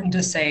important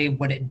to say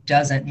what it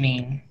doesn't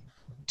mean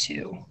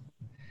to.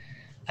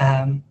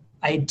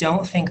 I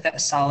don't think that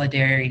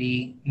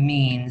solidarity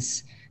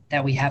means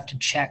that we have to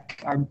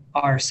check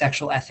our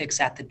sexual ethics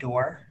at the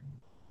door,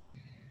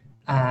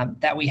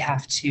 that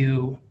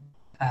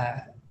uh,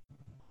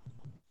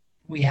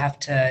 we have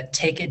to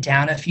take it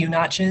down a few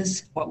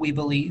notches, what we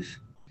believe.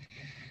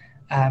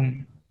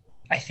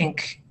 I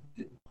think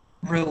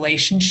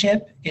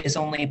relationship is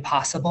only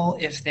possible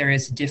if there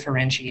is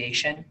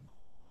differentiation.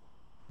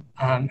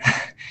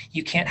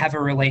 You can't have a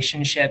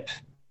relationship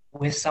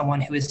with someone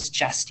who is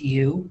just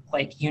you.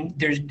 Like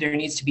there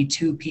needs to be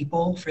two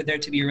people for there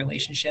to be a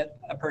relationship,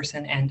 a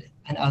person and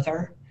an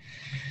other.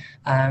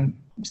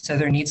 So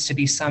there needs to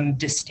be some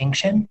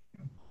distinction.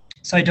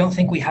 So I don't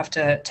think we have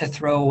to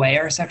throw away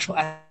our sexual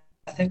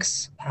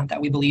ethics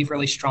that we believe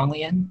really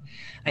strongly in.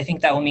 I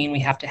think that will mean we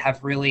have to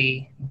have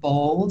really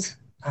bold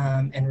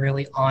and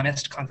really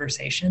honest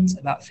conversations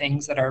about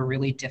things that are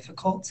really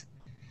difficult.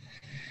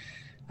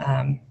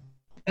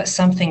 But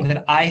something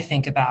that I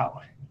think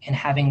about in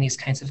having these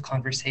kinds of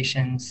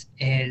conversations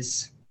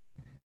is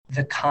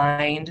the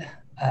kind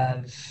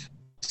of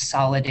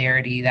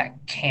solidarity that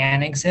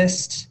can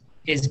exist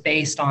is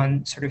based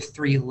on sort of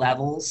three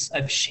levels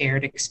of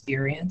shared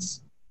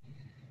experience.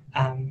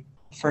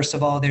 First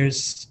of all,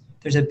 there's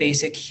a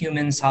basic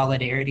human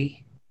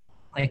solidarity,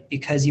 like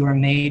because you are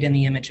made in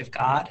the image of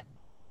God,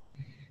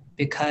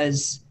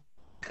 because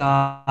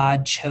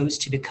God chose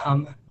to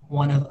become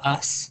one of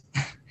us,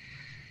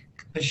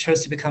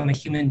 chose to become a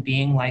human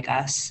being like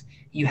us,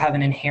 you have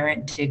an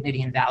inherent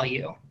dignity and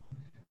value,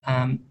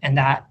 and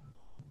that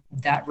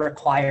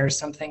requires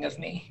something of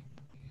me.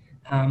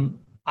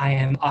 I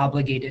am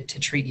obligated to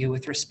treat you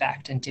with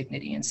respect and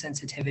dignity and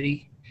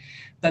sensitivity.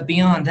 But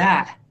beyond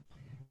that,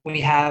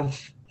 we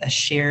have a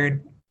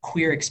shared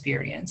queer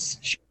experience,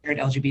 shared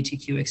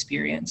LGBTQ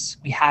experience.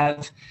 We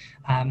have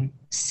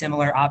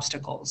similar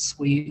obstacles.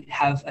 We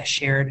have a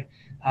shared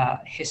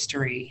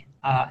history,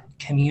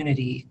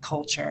 community,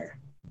 culture.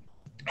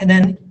 And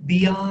then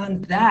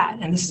beyond that,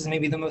 and this is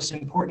maybe the most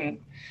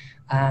important,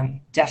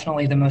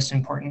 definitely the most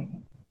important,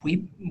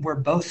 we're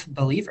both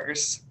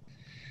believers.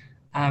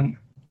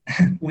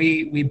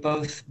 We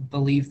both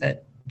believe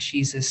that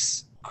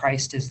Jesus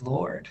Christ is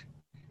Lord.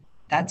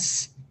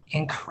 That's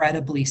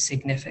incredibly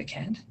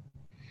significant.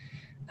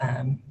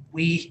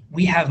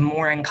 We have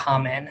more in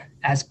common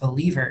as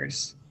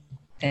believers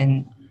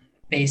than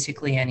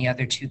basically any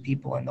other two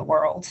people in the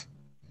world.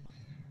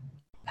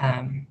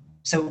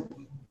 So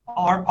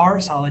our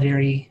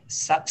solidarity,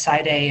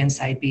 side A and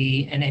side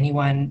B, and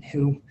anyone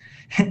who,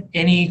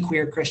 any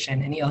queer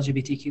Christian, any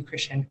LGBTQ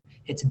Christian,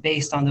 it's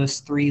based on those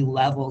three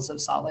levels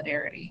of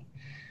solidarity.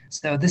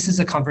 So this is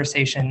a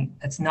conversation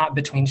that's not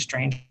between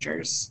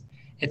strangers.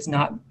 It's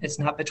not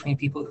between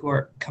people who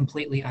are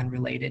completely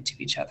unrelated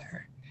to each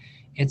other.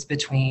 It's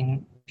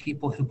between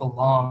people who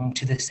belong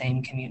to the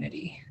same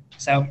community.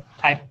 So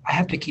I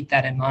have to keep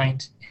that in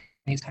mind in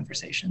these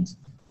conversations.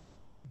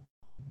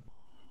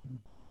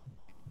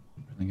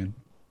 Really good.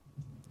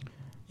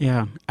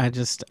 Yeah, I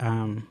just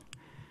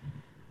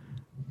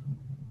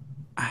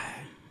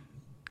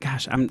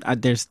Gosh,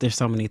 there's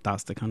so many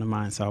thoughts that come to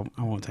mind, so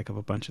I won't take up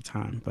a bunch of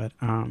time. But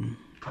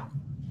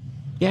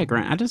yeah,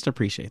 Grant, I just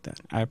appreciate that.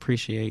 I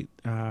appreciate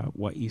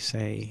what you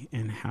say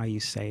and how you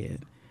say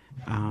it,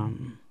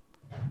 um,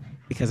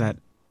 because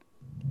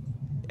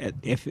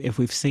if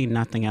we've seen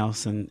nothing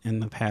else in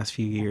the past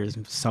few years,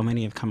 so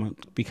many have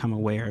become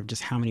aware of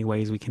just how many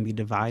ways we can be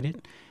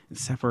divided, and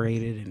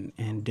separated,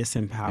 and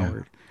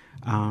disempowered.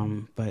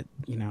 But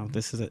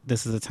this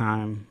is a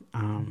time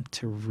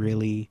to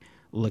really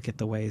look at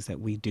the ways that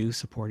we do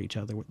support each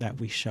other, that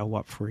we show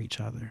up for each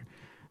other.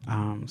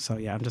 So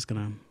yeah, I'm just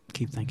gonna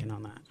keep thinking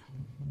on that.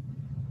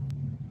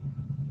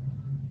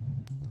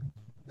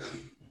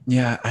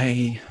 Yeah,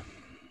 I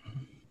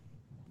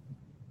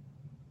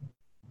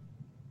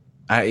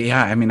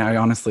mean, I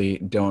honestly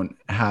don't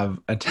have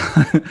a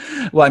ton.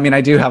 Well, I mean,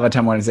 I do have a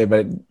ton more to say,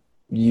 but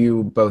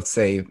you both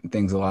say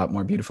things a lot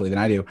more beautifully than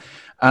I do.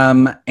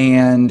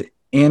 And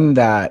in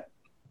that,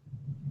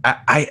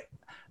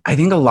 I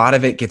think a lot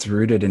of it gets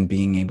rooted in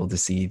being able to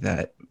see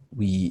that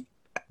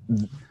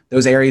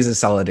those areas of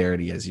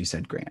solidarity, as you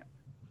said, Grant,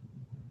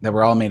 that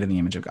we're all made in the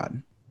image of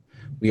God.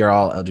 We are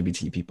all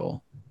LGBT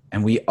people,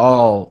 and we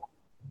all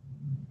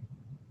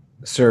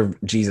serve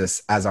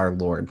Jesus as our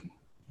Lord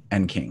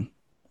and King,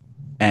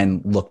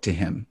 and look to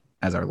him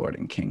as our Lord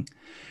and King.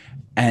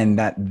 And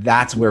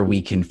that's where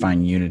we can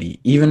find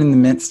unity, even in the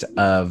midst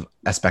of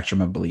a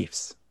spectrum of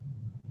beliefs.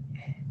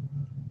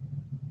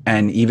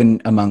 And even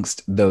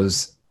amongst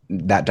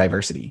that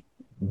diversity,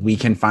 we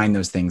can find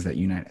those things that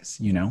unite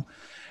us,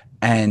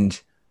 and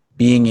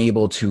being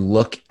able to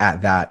look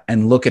at that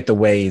and look at the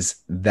ways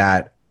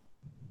that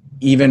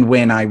even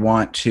when I'm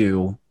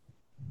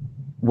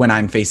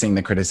facing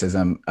the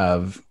criticism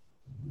of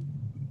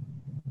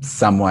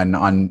someone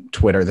on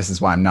Twitter, this is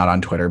why I'm not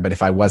on Twitter, but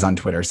if I was on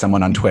Twitter,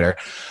 someone on Twitter,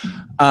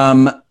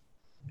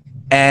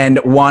 and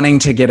wanting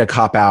to get a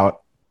cop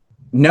out,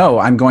 no,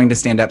 I'm going to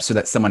stand up so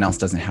that someone else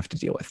doesn't have to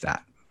deal with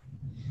that.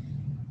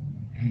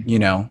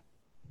 Yeah.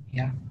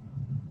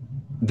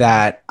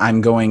 That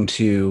I'm going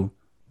to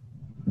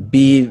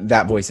be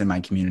that voice in my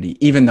community,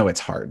 even though it's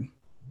hard.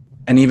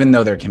 And even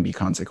though there can be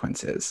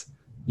consequences,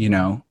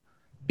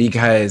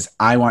 because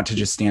I want to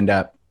just stand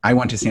up. I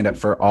want to stand up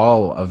for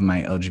all of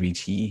my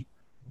LGBT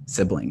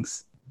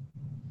siblings.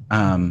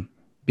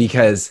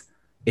 Because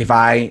if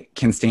I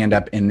can stand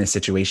up in this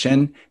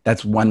situation,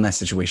 that's one less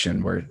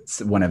situation where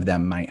one of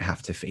them might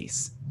have to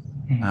face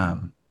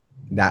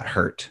that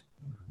hurt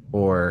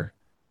or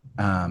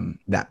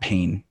that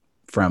pain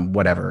from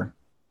whatever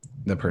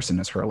the person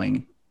is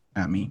hurling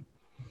at me.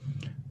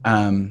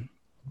 And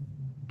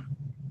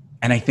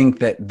I think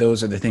that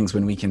those are the things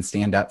when we can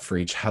stand up for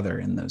each other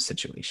in those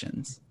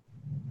situations.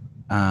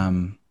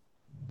 Even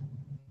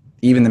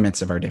in the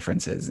midst of our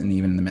differences and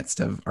even in the midst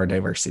of our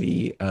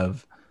diversity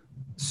of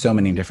so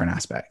many different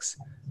aspects,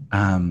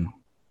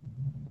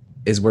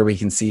 is where we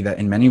can see that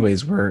in many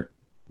ways we're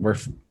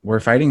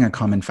fighting a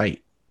common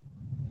fight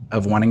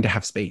of wanting to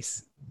have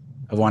space,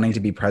 of wanting to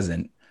be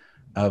present,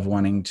 of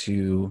wanting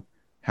to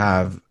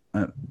have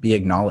be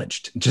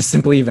acknowledged, just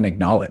simply even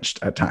acknowledged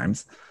at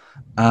times,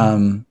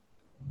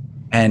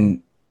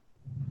 and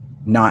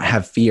not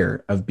have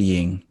fear of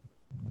being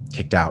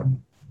kicked out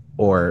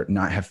or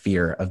not have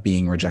fear of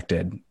being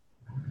rejected,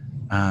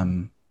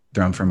 thrown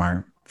from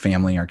our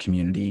family, our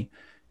community.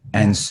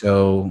 And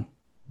so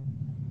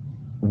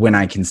when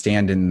I can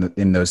stand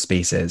in those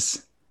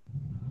spaces,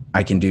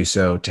 I can do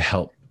so to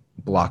help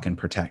block and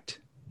protect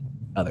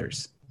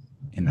others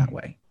in that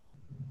way.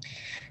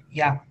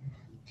 Yeah.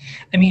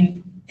 I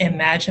mean,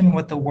 imagine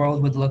what the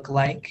world would look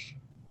like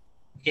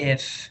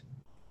if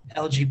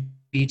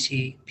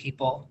LGBT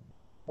people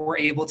were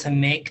able to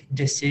make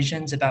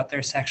decisions about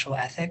their sexual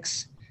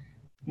ethics,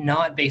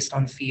 not based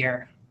on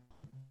fear,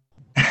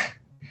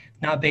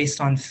 not based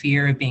on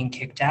fear of being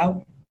kicked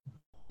out,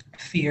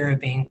 fear of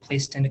being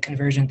placed into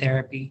conversion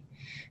therapy,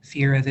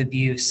 fear of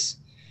abuse,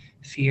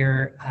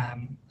 fear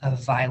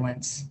of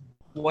violence.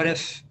 What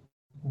if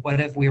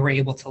we were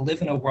able to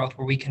live in a world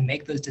where we can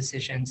make those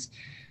decisions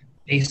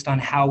based on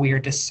how we are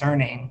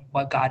discerning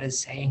what God is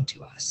saying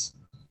to us?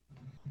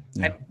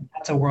 Yeah.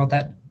 That's a world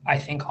that I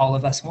think all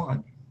of us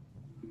want.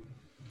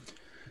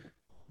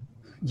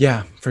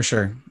 Yeah, for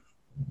sure.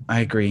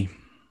 I agree.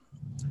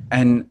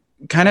 And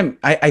kind of,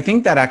 I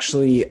think that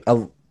actually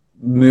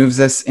moves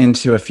us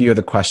into a few of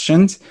the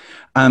questions.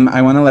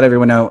 I want to let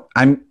everyone know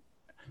I'm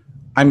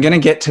going to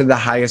get to the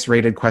highest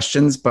rated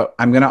questions, but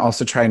I'm going to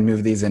also try and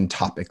move these in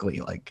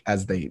topically, like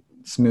as they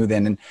smooth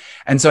in.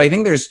 And so I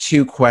think there's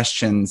two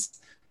questions.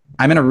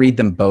 I'm going to read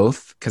them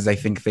both because I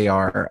think they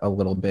are a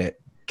little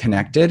bit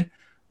connected.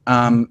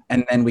 And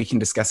then we can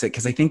discuss it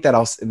because I think that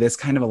also this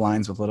kind of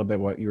aligns with a little bit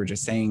what you were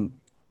just saying,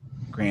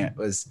 Grant.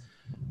 Was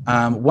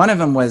one of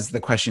them was the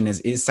question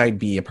is side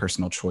B a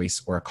personal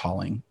choice or a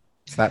calling?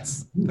 So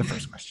that's the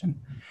first question.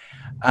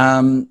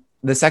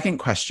 The second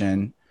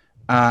question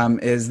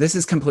is, this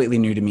is completely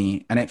new to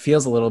me and it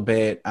feels a little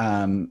bit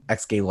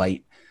ex-gay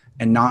light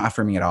and not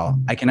affirming at all.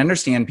 I can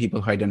understand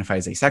people who identify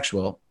as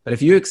asexual, but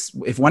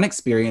if one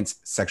experience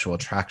sexual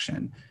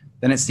attraction,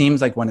 then it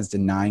seems like one is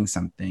denying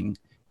something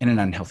in an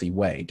unhealthy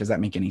way. Does that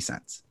make any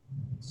sense?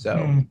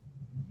 So,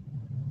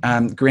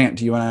 Grant,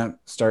 do you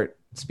want to start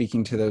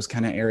speaking to those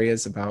kind of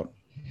areas about?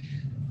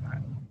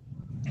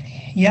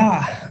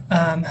 Yeah,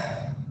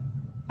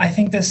 I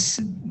think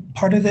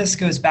part of this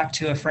goes back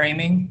to a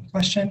framing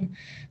question.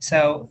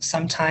 So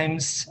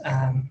sometimes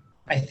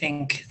I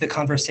think the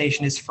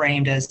conversation is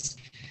framed as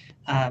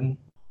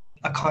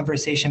a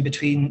conversation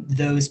between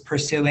those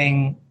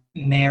pursuing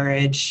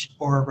marriage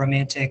or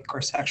romantic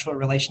or sexual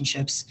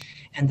relationships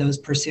and those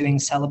pursuing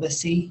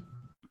celibacy.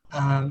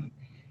 And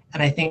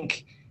I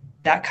think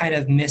that kind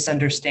of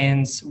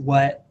misunderstands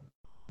what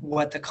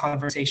the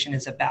conversation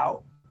is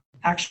about,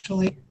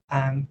 actually.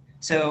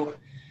 So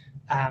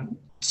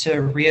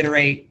to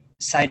reiterate,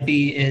 Side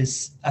B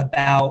is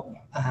about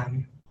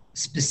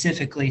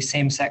specifically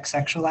same-sex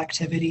sexual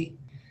activity.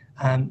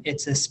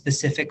 It's a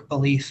specific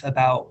belief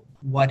about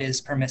what is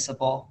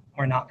permissible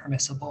or not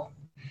permissible.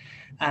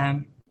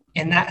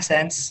 In that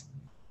sense,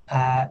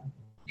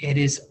 it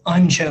is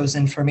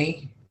unchosen for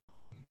me,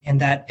 in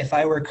that if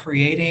I were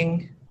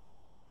creating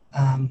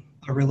a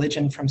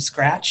religion from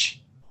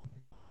scratch,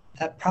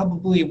 that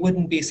probably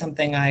wouldn't be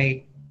something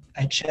I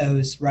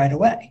chose right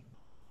away.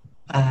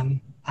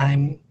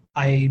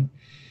 I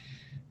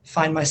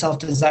find myself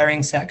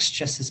desiring sex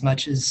just as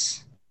much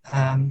as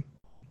a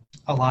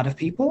lot of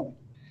people.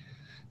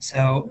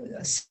 So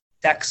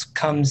sex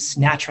comes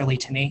naturally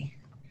to me.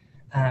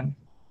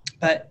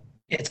 But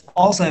it's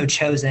also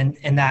chosen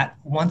in that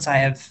once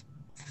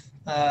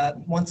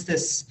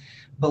this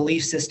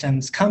belief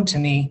system's come to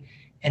me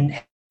and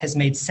has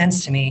made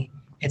sense to me,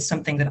 it's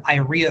something that I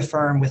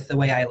reaffirm with the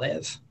way I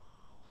live.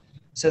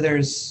 So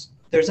there's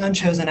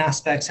unchosen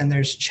aspects and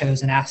there's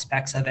chosen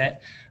aspects of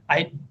it.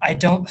 I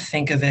don't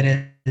think of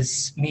it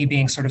as me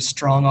being sort of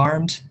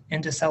strong-armed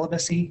into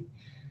celibacy.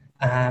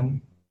 I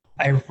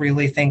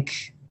really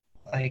think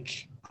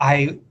like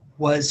I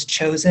was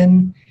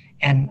chosen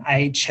and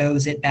I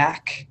chose it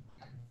back.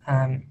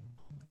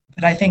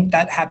 But I think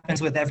that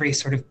happens with every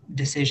sort of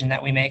decision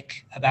that we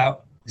make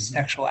about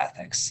sexual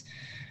ethics.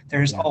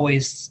 There's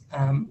always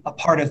a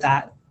part of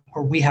that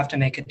where we have to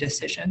make a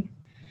decision.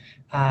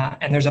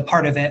 And there's a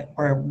part of it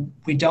where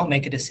we don't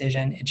make a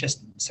decision. It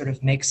just sort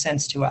of makes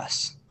sense to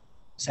us.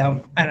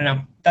 So I don't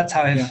know. That's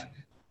how I've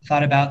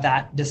thought about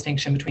that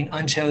distinction between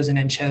unchosen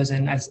and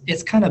chosen.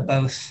 It's kind of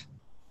both.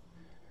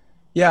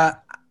 Yeah.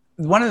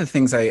 One of the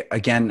things I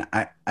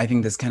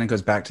think this kind of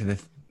goes back to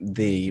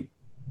the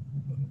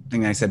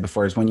thing I said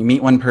before is when you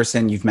meet one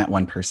person, you've met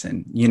one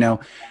person. You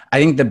know, I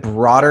think the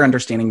broader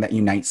understanding that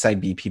unites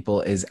Side B people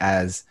is,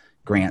 as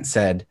Grant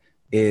said,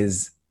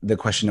 is the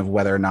question of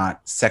whether or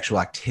not sexual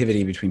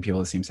activity between people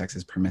of the same sex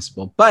is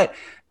permissible. But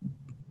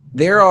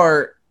there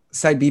are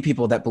Side B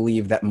people that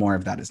believe that more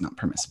of that is not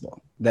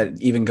permissible, that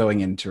even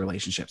going into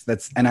relationships,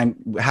 and I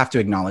have to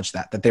acknowledge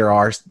that there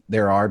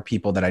are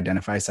people that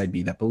identify Side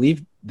B that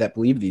believe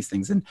these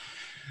things.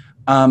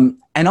 And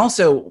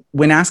also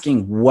when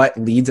asking what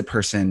leads a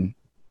person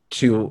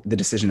to the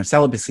decision of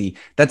celibacy,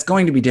 that's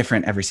going to be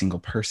different every single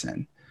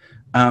person.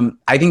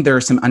 I think there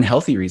are some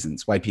unhealthy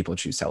reasons why people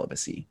choose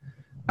celibacy.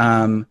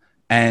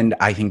 And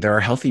I think there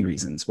are healthy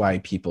reasons why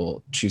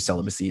people choose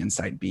celibacy in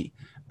Side B.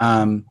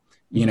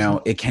 You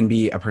know, it can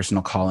be a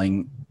personal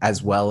calling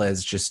as well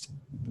as just,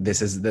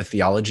 this is the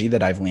theology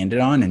that I've landed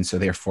on, and so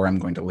therefore I'm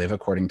going to live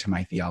according to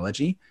my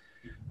theology.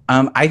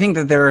 I think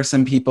that there are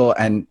some people,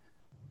 and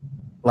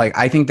like,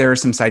 I think there are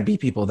some Side B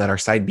people that are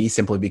Side B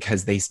simply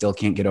because they still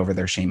can't get over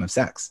their shame of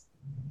sex.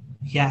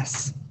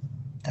 Yes,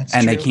 that's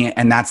and true. They can't,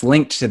 and that's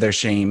linked to their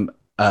shame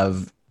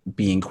of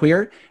being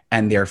queer,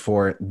 and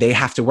therefore they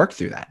have to work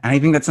through that. And I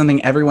think that's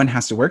something everyone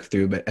has to work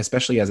through, but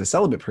especially as a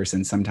celibate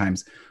person,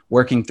 sometimes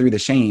working through the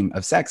shame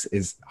of sex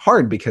is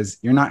hard because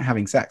you're not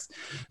having sex.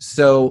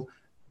 So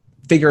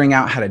figuring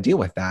out how to deal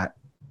with that,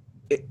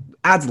 it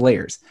adds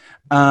layers.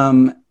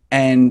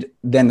 And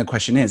then the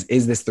question is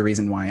this the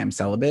reason why I'm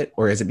celibate,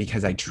 or is it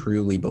because I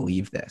truly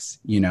believe this,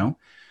 you know?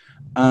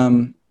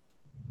 For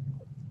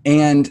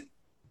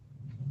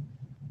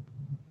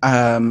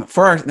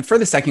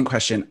the second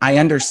question, I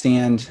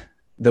understand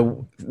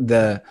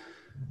the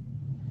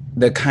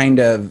kind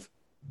of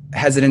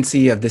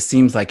hesitancy of this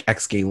seems like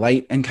ex-gay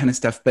light and kind of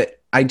stuff,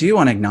 but I do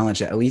want to acknowledge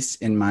that, at least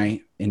for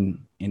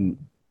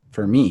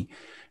me,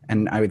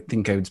 and I would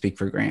think I would speak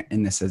for Grant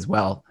in this as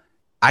well.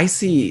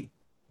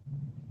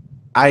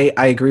 I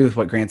agree with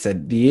what Grant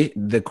said.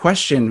 The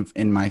question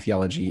in my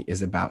theology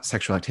is about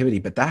sexual activity,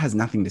 but that has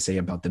nothing to say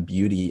about the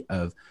beauty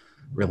of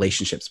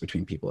relationships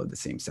between people of the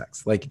same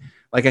sex. Like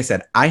I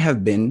said, I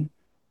have been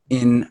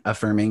in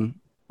affirming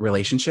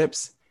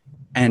relationships,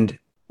 and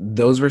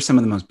those were some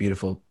of the most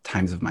beautiful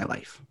times of my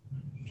life.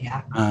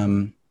 Yeah.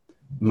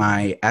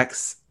 My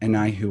ex and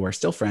I, who are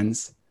still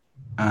friends,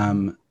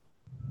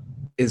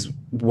 is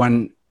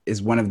one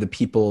of the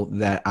people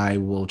that I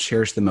will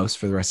cherish the most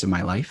for the rest of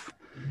my life.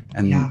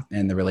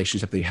 And the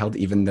relationship that we held,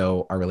 even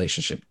though our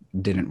relationship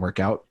didn't work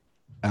out,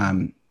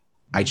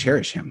 I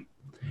cherish him,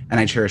 and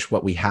I cherish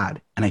what we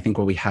had. And I think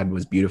what we had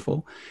was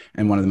beautiful,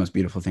 and one of the most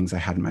beautiful things I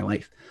had in my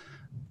life.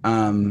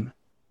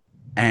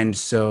 And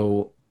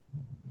so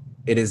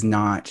it is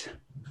not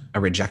a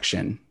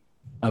rejection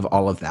of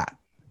all of that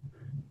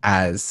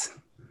as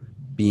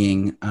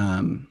being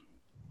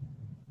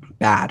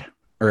bad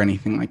or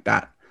anything like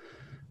that.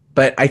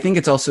 But I think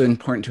it's also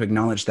important to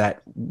acknowledge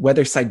that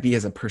whether side B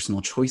is a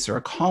personal choice or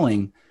a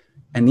calling,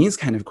 and these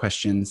kind of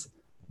questions,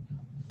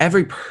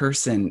 every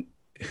person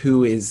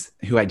who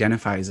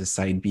identifies as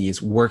side B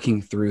is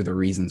working through the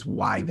reasons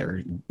why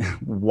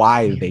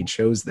they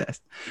chose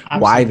this,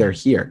 why they're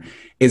here.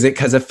 Is it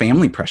because of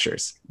family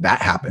pressures? That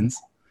happens.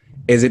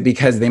 Is it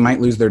because they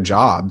might lose their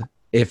job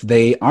if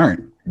they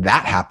aren't?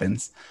 That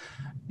happens.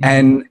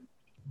 And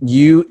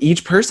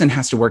each person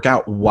has to work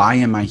out, why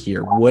am I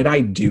here? Would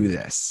I do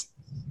this?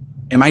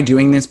 Am I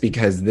doing this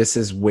because this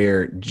is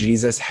where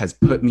Jesus has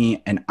put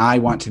me and I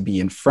want to be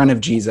in front of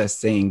Jesus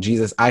saying,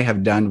 Jesus, I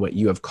have done what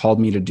you have called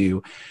me to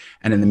do.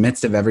 And in the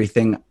midst of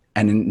everything,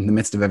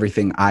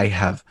 I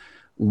have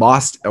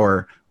lost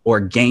or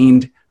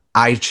gained,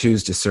 I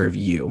choose to serve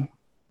you.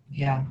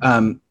 Yeah.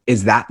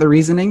 Is that the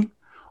reasoning?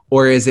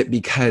 Or is it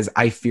because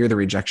I fear the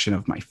rejection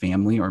of my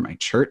family or my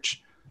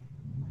church?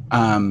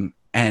 And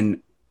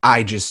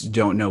I just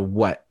don't know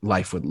what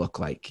life would look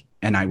like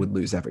and I would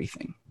lose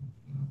everything.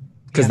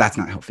 Because that's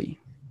not healthy.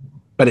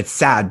 But it's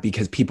sad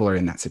because people are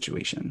in that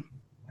situation.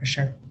 For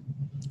sure.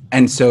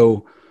 And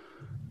so,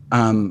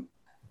 and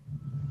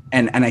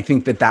I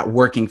think that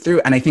working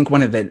through, and I think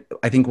one of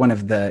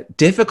the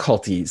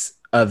difficulties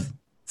of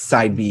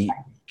side B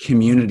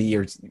community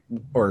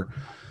or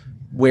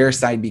where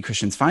side B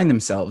Christians find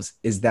themselves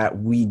is that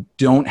we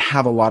don't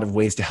have a lot of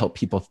ways to help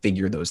people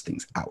figure those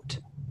things out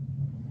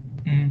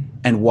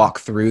and walk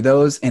through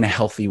those in a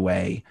healthy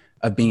way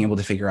of being able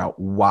to figure out,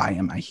 why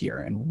am I here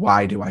and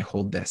why do I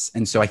hold this?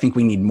 And so I think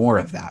we need more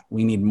of that.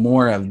 We need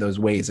more of those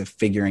ways of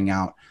figuring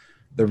out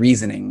the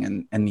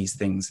reasoning and these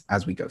things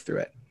as we go through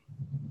it.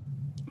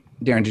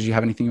 Darren, did you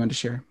have anything you wanted to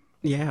share?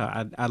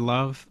 Yeah, I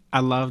love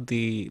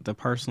the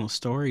personal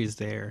stories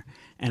there,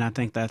 and I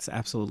think that's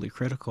absolutely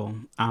critical.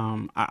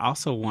 I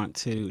also want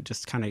to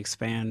just kind of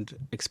expand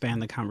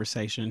the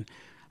conversation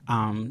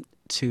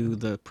to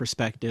the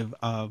perspective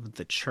of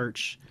the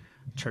church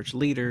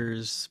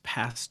leaders,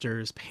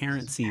 pastors,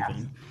 parents,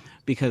 even,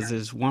 because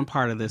there's one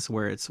part of this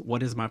where it's,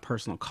 what is my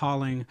personal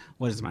calling?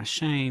 What is my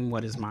shame?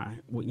 What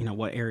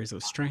areas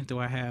of strength do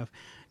I have?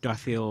 Do I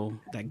feel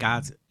that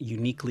God's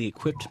uniquely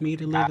equipped me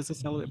to live as a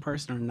celibate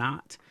person or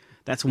not?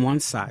 That's one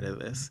side of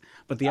this.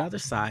 But the other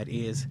side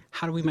is,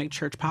 how do we make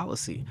church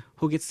policy?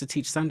 Who gets to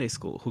teach Sunday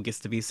school? Who gets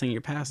to be a senior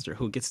pastor?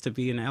 Who gets to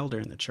be an elder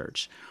in the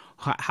church?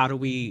 How do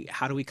we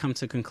come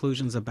to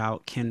conclusions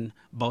about, can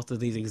both of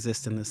these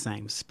exist in the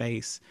same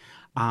space?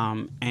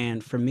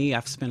 And for me,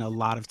 I've spent a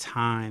lot of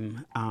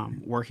time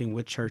working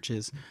with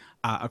churches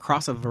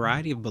across a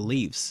variety of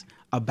beliefs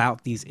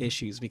about these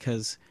issues,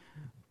 because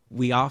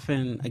we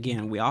often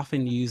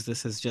use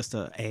this as just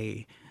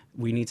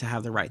we need to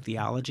have the right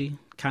theology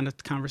kind of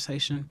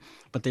conversation,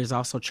 but there's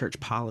also church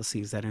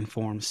policies that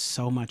inform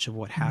so much of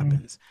what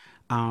happens.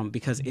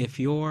 Because if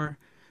your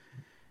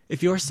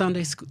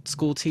Sunday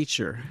school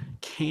teacher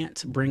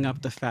can't bring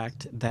up the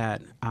fact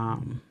that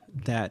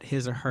that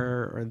his or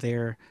her or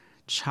their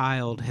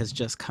child has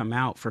just come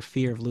out for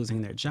fear of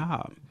losing their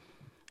job,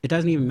 it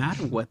doesn't even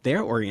matter what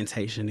their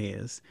orientation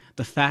is.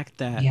 The fact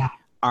that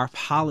our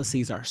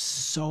policies are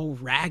so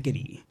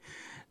raggedy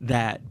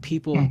that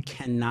people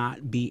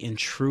cannot be in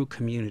true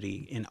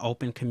community, in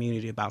open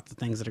community about the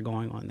things that are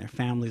going on in their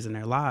families and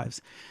their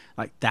lives,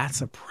 like, that's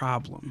a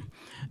problem.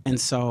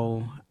 And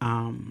so,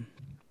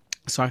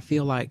 so I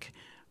feel like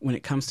when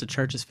it comes to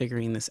churches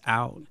figuring this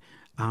out,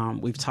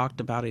 we've talked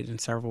about it in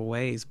several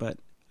ways, but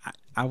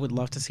I would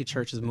love to see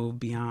churches move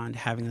beyond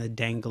having the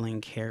dangling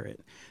carrot,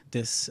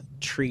 this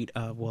treat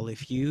of, well,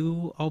 if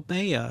you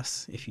obey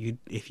us, if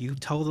you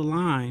toe the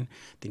line,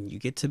 then you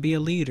get to be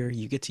a leader.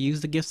 You get to use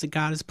the gifts that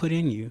God has put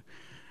in you.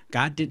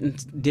 God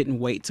didn't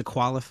wait to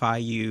qualify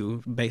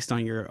you based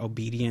on your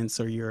obedience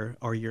or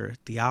your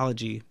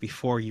theology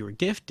before you were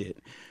gifted.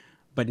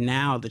 But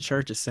now the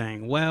church is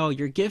saying, well,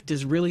 your gift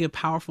is really a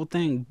powerful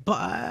thing,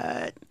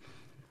 but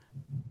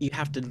you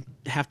have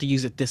to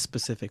use it this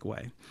specific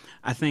way.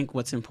 I think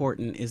what's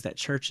important is that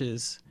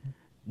churches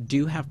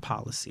do have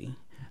policy,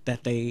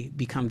 that they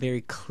become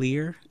very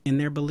clear in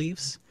their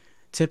beliefs.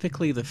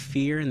 Typically, the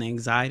fear and the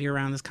anxiety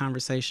around this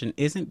conversation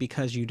isn't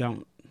because you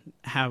don't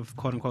have,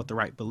 quote unquote, the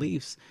right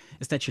beliefs.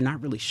 It's that you're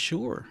not really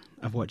sure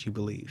of what you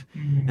believe.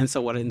 And so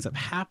what ends up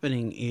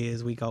happening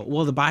is we go,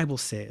 well, the Bible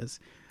says,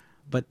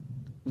 but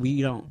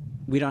we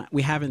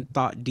haven't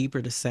thought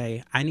deeper to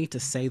say, I need to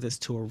say this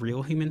to a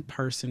real human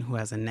person who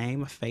has a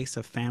name, a face,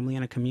 a family,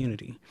 and a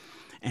community.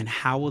 And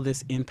how will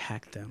this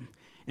impact them?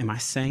 Am I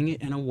saying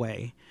it in a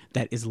way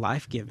that is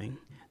life-giving,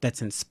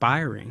 that's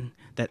inspiring,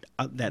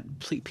 that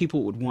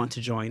people would want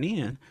to join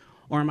in?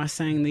 Or am I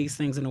saying these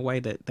things in a way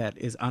that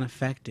is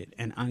unaffected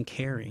and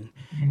uncaring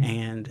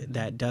and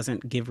that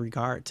doesn't give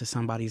regard to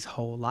somebody's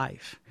whole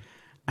life?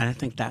 And I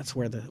think that's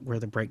where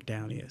the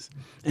breakdown is.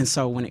 And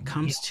so when it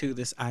comes to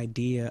this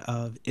idea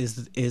of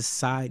is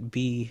side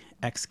B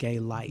ex-gay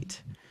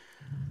light,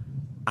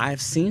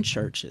 I've seen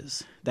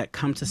churches that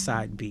come to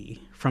side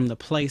B from the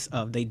place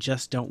of they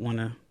just don't want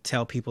to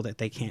tell people that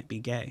they can't be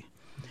gay.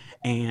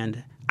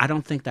 And I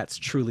don't think that's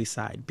truly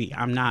side B.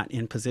 I'm not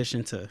in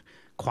position to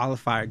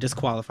qualify or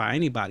disqualify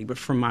anybody, but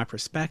from my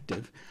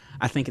perspective,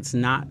 I think it's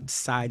not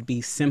side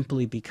B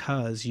simply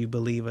because you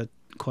believe a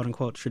quote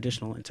unquote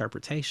traditional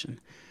interpretation.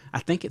 I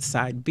think it's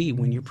side B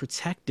when you're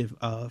protective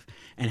of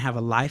and have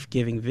a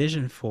life-giving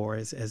vision for,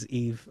 as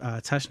Eve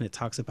Tushnet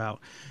talks about,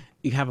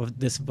 you have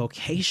this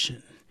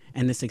vocation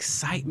and this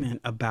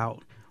excitement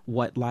about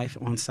what life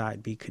on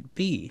side B could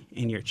be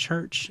in your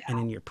church and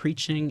in your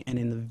preaching and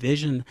in the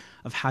vision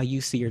of how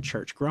you see your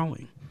church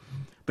growing.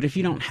 But if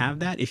you don't have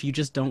that, if you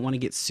just don't want to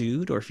get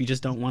sued, or if you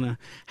just don't want to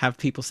have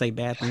people say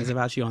bad things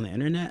about you on the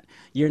internet,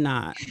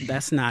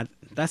 that's not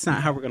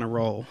how we're going to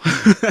roll.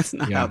 That's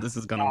not how this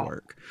is going to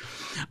work.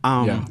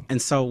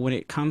 And so when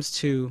it comes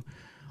to,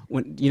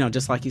 when,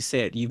 just like you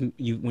said,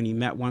 when you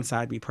met one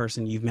side B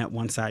person, you've met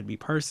one side B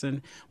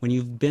person. When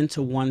you've been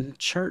to one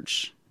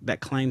church that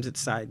claims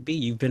it's side B,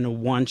 you've been to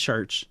one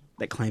church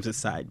that claims it's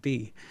side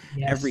B.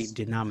 Yes. Every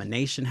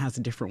denomination has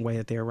a different way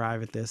that they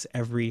arrive at this.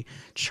 Every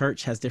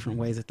church has different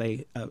ways that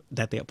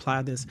they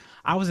apply this.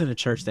 I was in a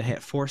church that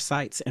had 4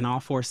 sites, and all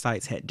 4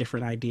 sites had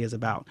different ideas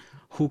about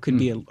who could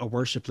be a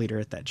worship leader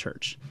at that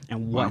church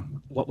and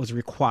what was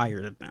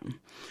required of them.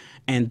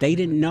 And they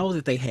didn't know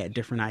that they had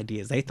different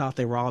ideas. They thought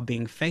they were all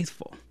being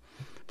faithful.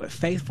 But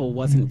faithful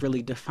wasn't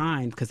really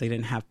defined because they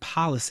didn't have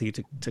policy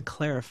to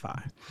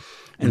clarify.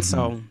 And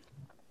so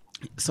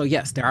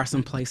yes, there are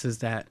some places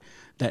that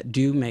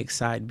do make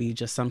side B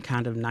just some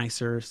kind of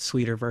nicer,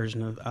 sweeter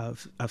version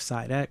of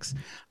side X.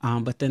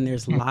 But then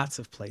there's lots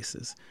of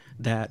places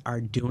that are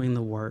doing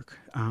the work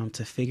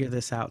to figure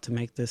this out, to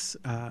make this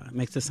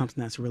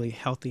something that's really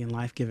healthy and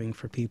life-giving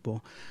for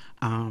people.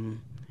 And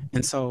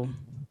so,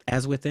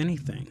 as with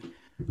anything,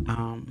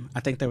 I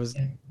think there was,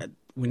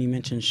 when you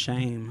mentioned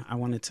shame, I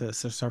wanted to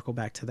circle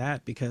back to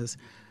that, because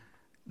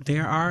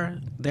there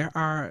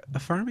are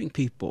affirming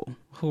people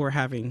who are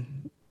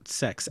having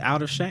sex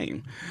out of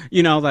shame,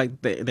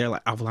 like they're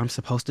like, oh, well, I'm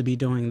supposed to be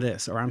doing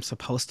this, or I'm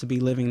supposed to be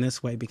living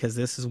this way because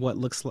this is what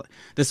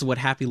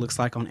happy looks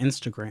like on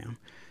Instagram.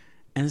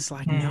 And it's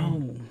like,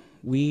 no,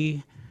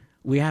 we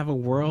have a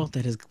world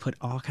that has put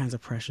all kinds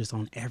of pressures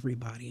on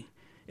everybody.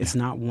 It's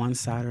not one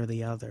side or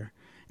the other.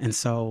 And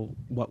so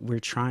what we're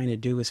trying to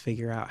do is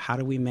figure out, how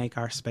do we make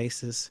our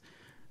spaces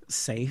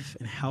safe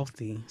and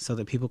healthy so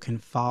that people can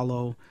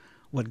follow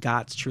what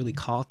God's truly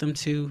called them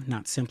to,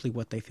 not simply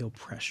what they feel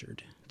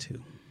pressured to.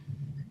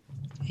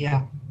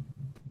 Yeah,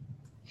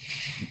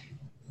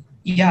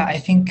 I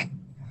think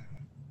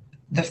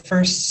the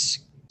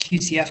first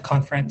QCF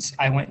conference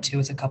I went to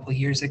was a couple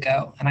years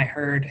ago, and I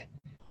heard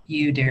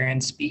you,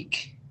 Darren,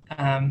 speak.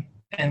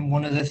 And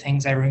one of the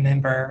things I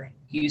remember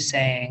you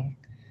saying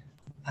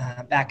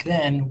back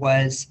then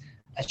was,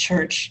 a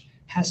church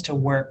has to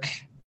work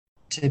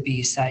to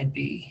be side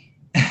B.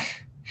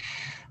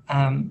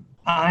 I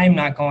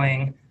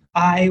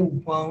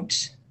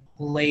won't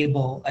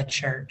label a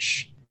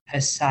church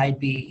as side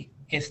B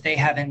if they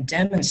haven't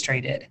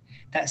demonstrated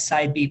that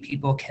side B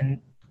people can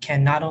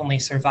not only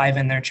survive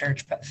in their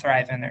church, but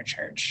thrive in their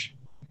church.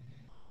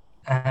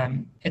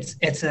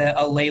 It's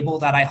a label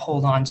that I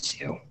hold on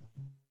to,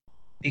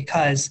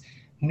 because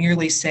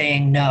merely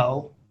saying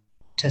no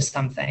to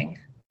something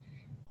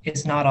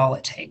is not all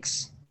it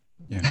takes.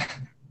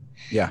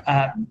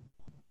 I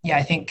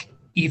think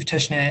Eve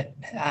Tushnet,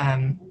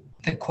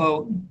 the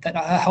quote that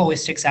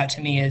always sticks out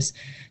to me is,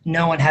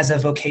 no one has a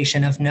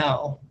vocation of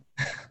no.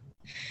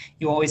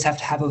 You always have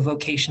to have a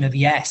vocation of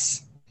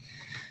yes.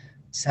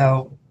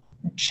 So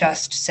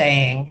just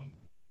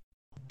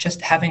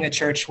having a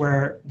church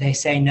where they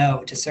say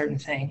no to certain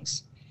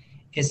things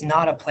is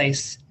not a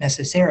place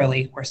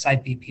necessarily where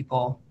side B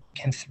people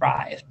can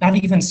thrive, not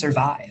even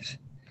survive.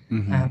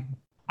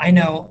 I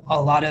know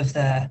a lot of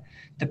the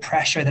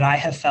pressure that I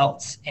have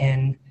felt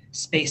in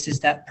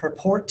spaces that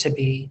purport to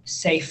be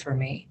safe for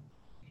me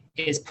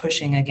is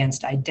pushing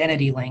against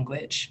identity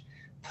language,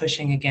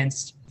 pushing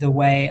against the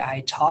way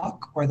I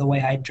talk or the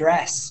way I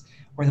dress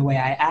or the way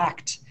I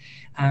act.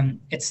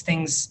 It's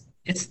things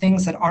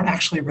that aren't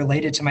actually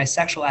related to my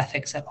sexual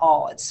ethics at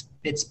all.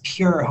 It's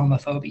pure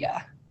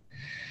homophobia.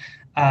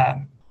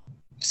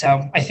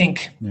 So I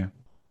think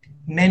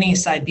many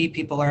side B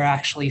people are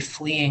actually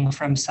fleeing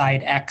from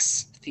side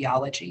X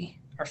theology,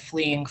 or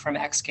fleeing from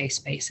ex-gay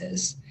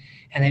spaces.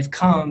 And they've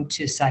come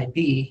to side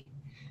B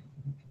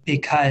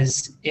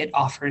because it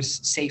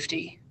offers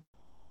safety.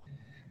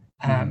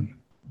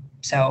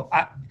 So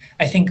I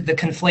think the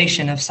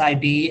conflation of side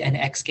B and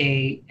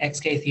ex-gay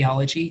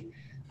theology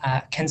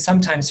can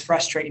sometimes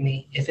frustrate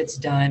me if it's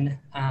done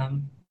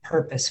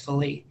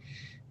purposefully,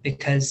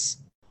 because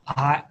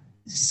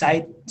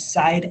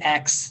side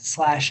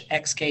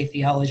X/ex-gay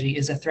theology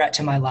is a threat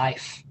to my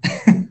life.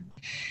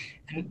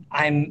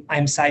 And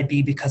I'm side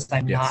B because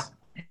I'm not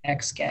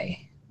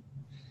ex-gay.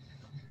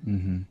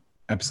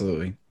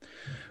 Absolutely.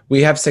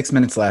 We have 6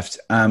 minutes left.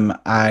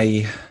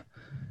 I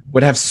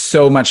would have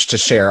so much to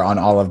share on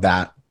all of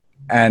that.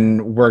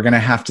 and we're going to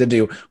have to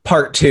do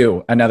part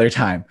 2 another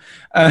time.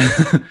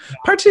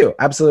 Part 2,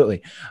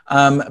 absolutely.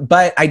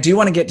 But I do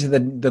want to get to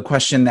the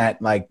question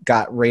that like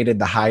got rated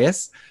the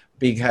highest,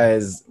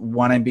 because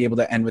want to be able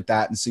to end with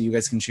that. And so you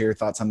guys can share your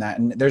thoughts on that.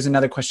 And there's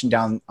another question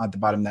down at the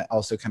bottom that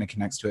also kind of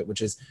connects to it,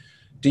 which is,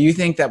 do you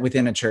think that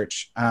within a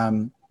church,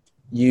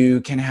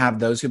 you can have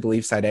those who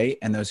believe side A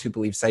and those who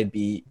believe side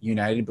B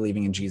united,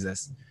 believing in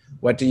Jesus?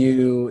 What do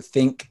you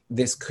think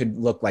this could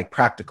look like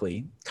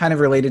practically? Kind of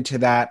related to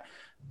that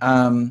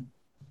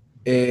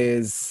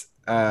is,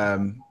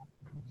 or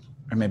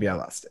maybe I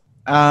lost it.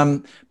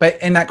 But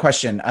in that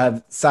question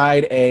of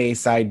side A,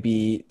 side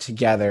B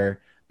together,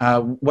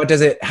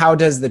 how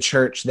does the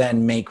church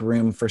then make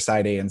room for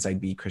side A and side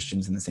B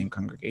Christians in the same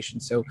congregation?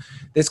 So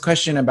this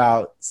question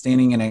about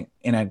standing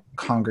in a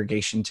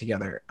congregation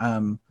together,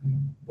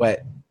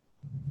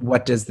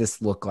 what does this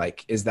look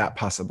like? Is that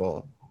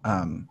possible?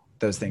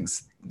 Those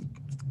things.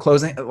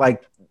 Closing,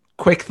 like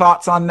quick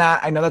thoughts on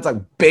that. I know that's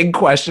a big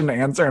question to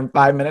answer in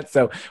 5 minutes,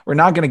 so we're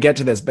not going to get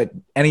to this, but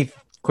any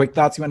quick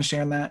thoughts you want to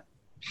share on that?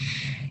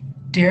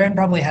 Darren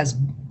probably has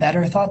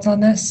better thoughts on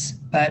this,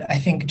 but I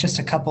think just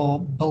a couple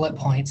bullet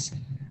points.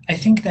 I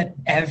think that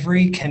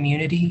every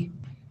community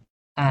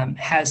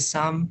has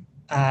some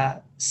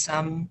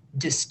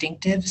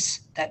distinctives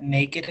that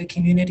make it a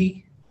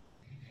community,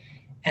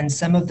 and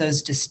some of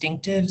those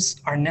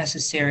distinctives are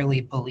necessarily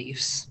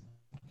beliefs.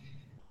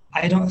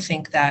 I don't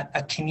think that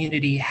a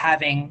community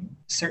having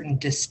certain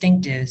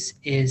distinctives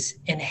is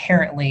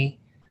inherently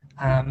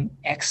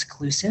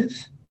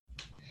exclusive.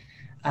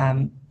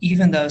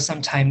 Even though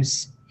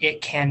sometimes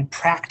it can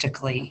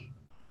practically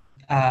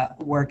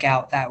work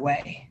out that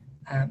way.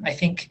 I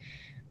think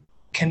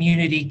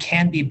community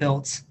can be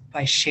built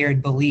by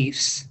shared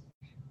beliefs,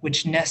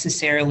 which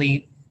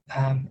necessarily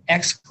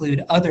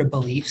exclude other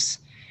beliefs,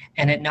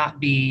 and it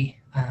not be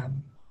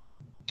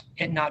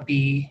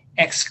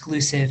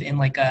exclusive in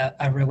like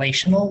a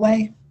relational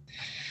way.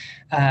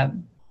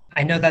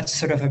 I know that's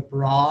sort of a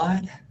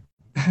broad,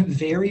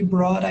 very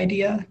broad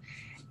idea.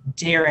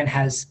 Darren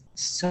has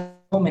so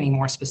many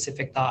more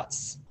specific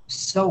thoughts.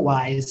 So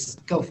wise.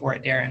 Go for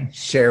it, Darren.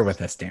 Share with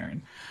us,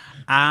 Darren.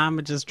 I'm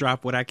going to just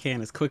drop what I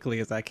can as quickly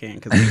as I can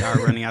because we are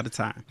running out of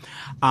time.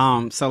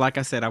 So like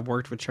I said, I've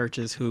worked with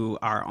churches who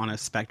are on a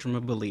spectrum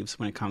of beliefs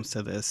when it comes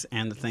to this.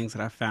 And the things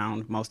that I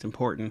found most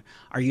important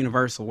are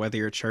universal, whether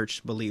your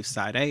church believes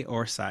side A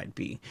or side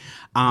B.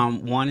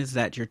 One is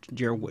that your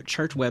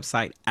church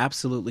website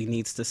absolutely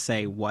needs to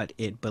say what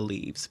it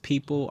believes.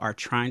 People are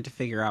trying to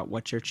figure out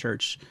what your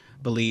church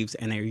believes,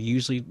 and they're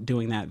usually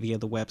doing that via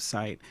the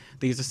website.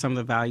 These are some of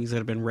the values that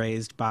have been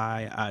raised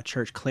by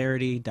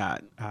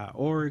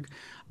churchclarity.org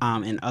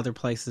and other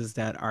places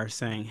that are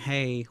saying,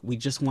 hey, we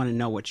just want to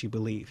know what you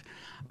believe.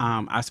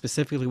 I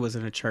specifically was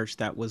in a church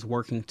that was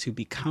working to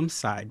become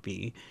side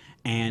B,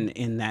 and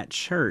in that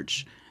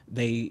church,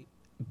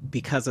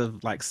 because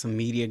of like some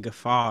media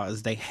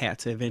guffaws, they had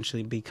to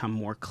eventually become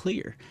more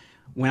clear.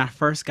 When I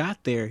first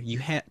got there, you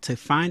had to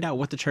find out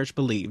what the church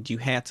believed. You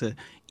had to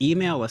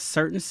email a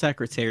certain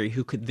secretary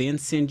who could then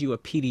send you a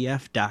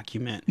PDF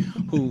document,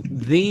 who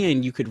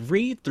then you could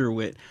read through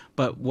it.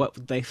 But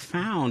what they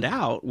found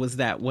out was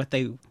that what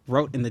they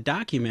wrote in the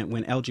document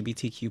when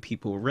LGBTQ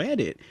people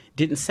read it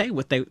didn't say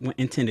what they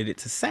intended it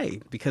to say,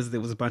 because there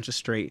was a bunch of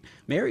straight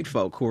married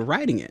folk who were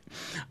writing it.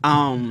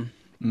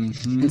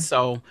 And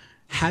so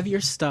have your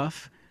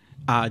stuff.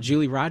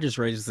 Julie Rogers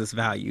raises this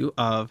value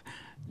of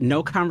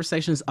no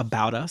conversations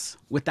about us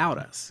without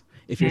us.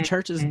 If your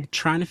church is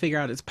trying to figure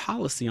out its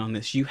policy on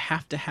this, you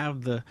have to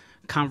have the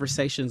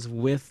conversations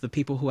with the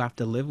people who have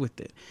to live with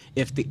it.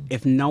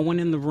 If no one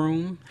in the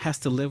room has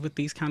to live with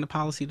these kind of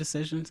policy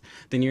decisions,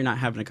 then you're not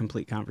having a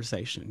complete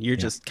conversation. You're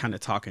just kind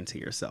of talking to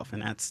yourself,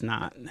 and that's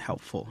not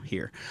helpful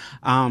here.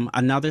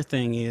 Another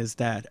thing is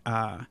that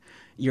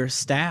your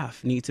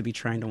staff need to be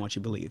trained on what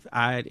you believe.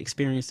 I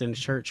experienced in a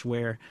church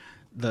where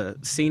the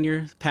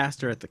senior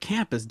pastor at the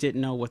campus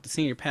didn't know what the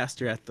senior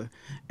pastor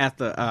at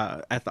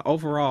the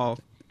overall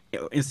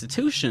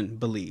institution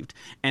believed,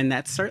 and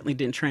that certainly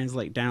didn't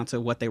translate down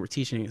to what they were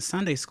teaching in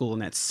Sunday school,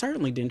 and that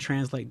certainly didn't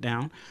translate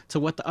down to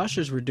what the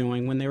ushers were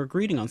doing when they were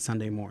greeting on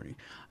Sunday morning.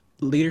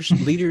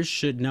 Leaders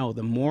should know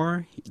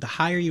the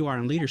higher you are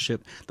in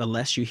leadership, the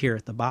less you hear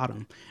at the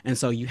bottom, and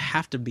so you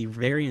have to be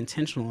very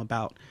intentional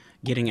about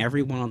getting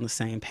everyone on the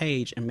same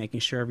page and making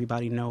sure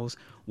everybody knows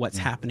what's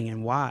happening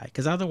and why.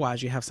 Because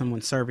otherwise you have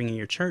someone serving in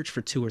your church for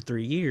 2 or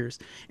 3 years,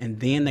 and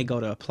then they go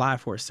to apply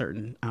for a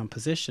certain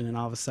position, and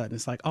all of a sudden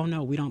it's like, oh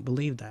no, we don't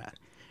believe that.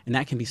 And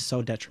that can be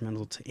so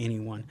detrimental to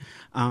anyone.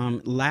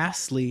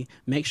 Lastly,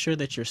 make sure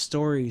that your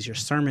stories, your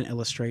sermon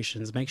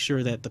illustrations, make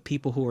sure that the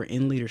people who are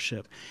in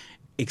leadership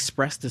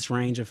express this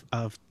range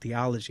of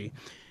theology.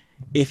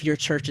 If your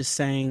church is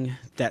saying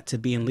that to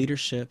be in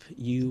leadership,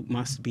 you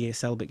must be a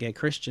celibate gay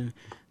Christian,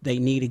 they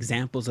need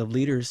examples of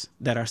leaders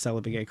that are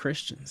celibate gay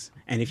Christians.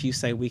 And if you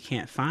say we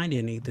can't find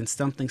any, then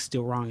something's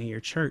still wrong in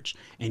your church,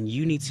 and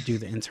you need to do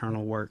the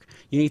internal work.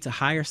 You need to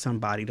hire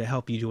somebody to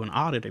help you do an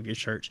audit of your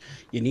church.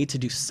 You need to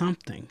do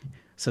something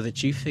so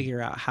that you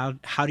figure out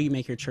how do you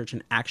make your church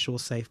an actual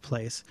safe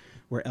place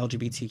where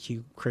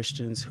LGBTQ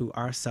Christians who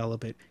are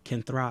celibate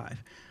can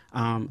thrive.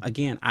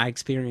 Again, I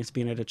experienced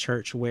being at a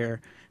church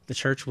where the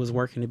church was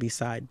working to be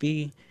side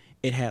B.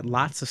 It had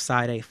lots of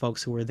side A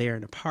folks who were there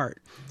and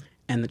apart.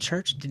 And the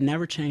church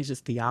never changed its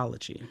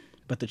theology,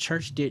 but the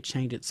church did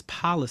change its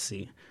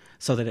policy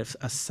so that if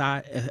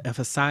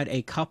a side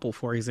A couple,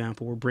 for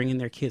example, were bringing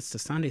their kids to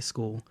Sunday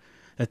school,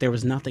 that there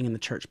was nothing in the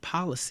church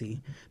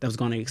policy that was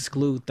going to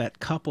exclude that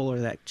couple or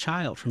that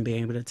child from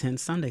being able to attend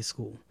Sunday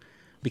school.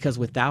 Because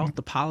without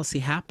the policy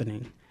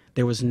happening,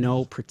 there was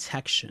no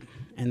protection,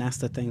 and that's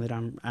the thing that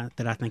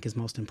I think is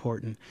most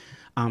important.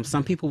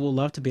 Some people will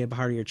love to be a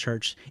part of your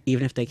church,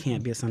 even if they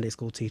can't be a Sunday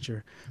school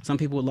teacher. Some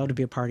people would love to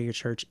be a part of your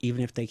church,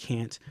 even if they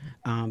can't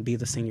be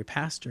the senior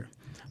pastor.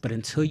 But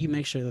until you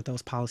make sure that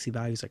those policy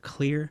values are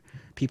clear,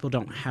 people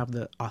don't have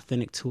the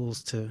authentic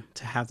tools to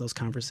have those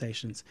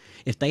conversations.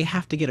 If they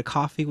have to get a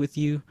coffee with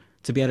you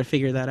to be able to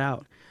figure that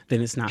out,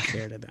 then it's not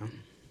fair to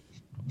them.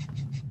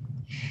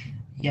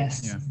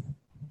 Yes. Yeah.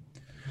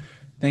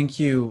 Thank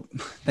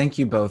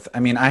you both. I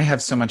mean, I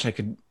have so much I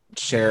could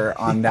share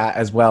on that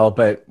as well,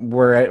 but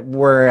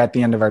we're at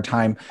the end of our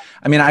time.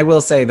 I mean, I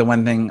will say the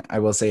one thing I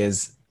will say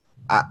is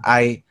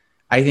I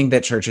think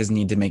that churches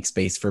need to make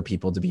space for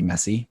people to be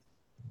messy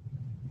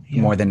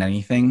more than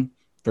anything,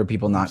 for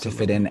people not to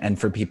fit in, and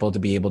for people to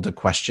be able to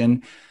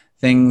question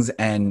things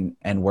and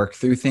work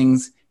through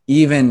things,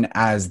 even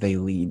as they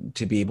lead,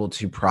 to be able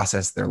to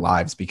process their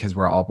lives, because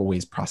we're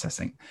always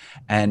processing.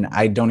 And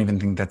I don't even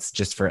think that's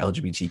just for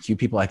LGBTQ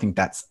people. I think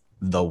that's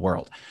the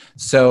world.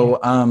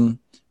 So,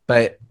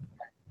 but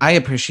I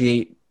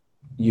appreciate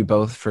you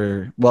both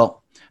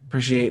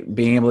appreciate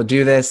being able to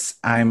do this.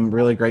 I'm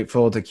really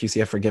grateful to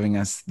QCF for giving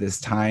us this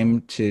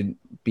time to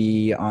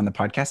be on the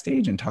podcast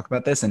stage and talk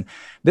about this. And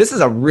this is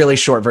a really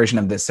short version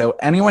of this. So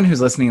anyone who's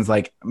listening is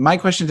like, my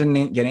question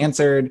didn't get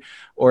answered,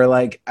 or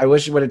like, I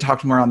wish you would have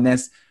talked more on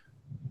this.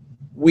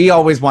 We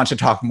always want to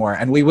talk more,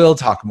 and we will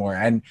talk more.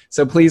 And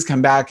so please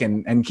come back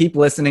and keep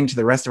listening to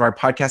the rest of our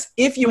podcast.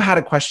 If you had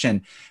a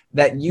question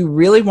that you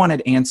really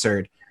wanted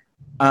answered,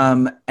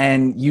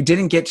 and you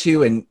didn't get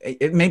to, and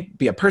it may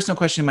be a personal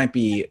question, might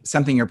be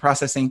something you're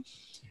processing,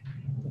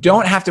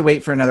 don't have to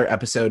wait for another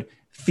episode.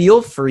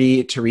 Feel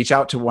free to reach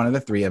out to one of the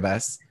three of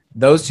us.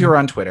 Those two are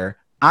on Twitter.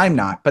 I'm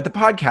not, but the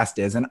podcast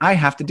is, and I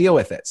have to deal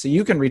with it. So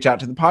you can reach out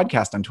to the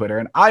podcast on Twitter,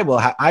 and I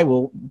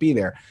will be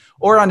there,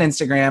 or on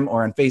Instagram,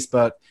 or on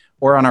Facebook,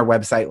 or on our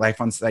website,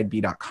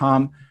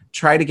 lifeonsideb.com.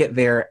 Try to get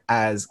there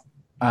as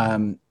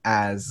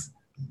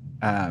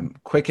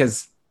quick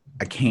as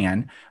I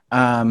can.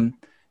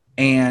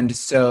 And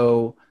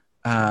so,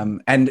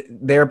 and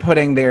they're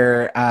putting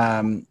their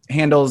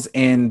handles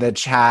in the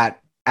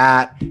chat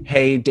at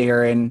Hey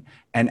Darren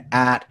and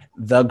at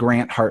the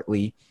Grant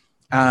Hartley.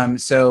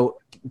 So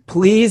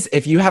please,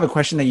 if you have a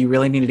question that you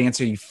really needed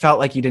answered, you felt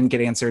like you didn't get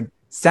answered,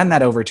 send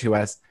that over to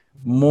us.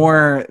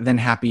 More than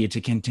happy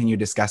to continue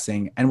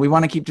discussing. And we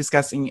want to keep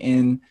discussing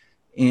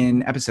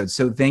in episodes.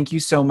 So thank you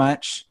so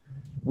much.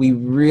 We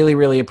really,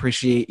 really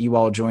appreciate you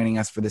all joining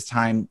us for this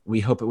time. We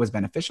hope it was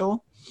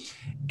beneficial.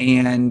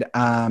 And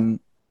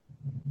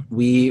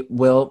we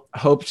will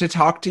hope to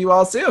talk to you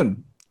all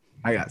soon,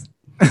 I guess.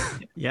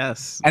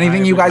 Yes.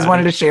 Anything you guys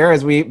wanted to share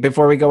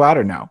before we go out,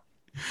 or no?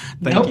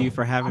 Thank you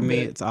for having me.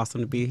 It's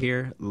awesome to be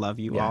here. Love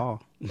you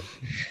all.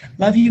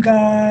 Love you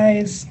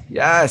guys.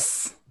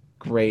 Yes.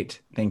 Great.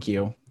 Thank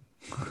you.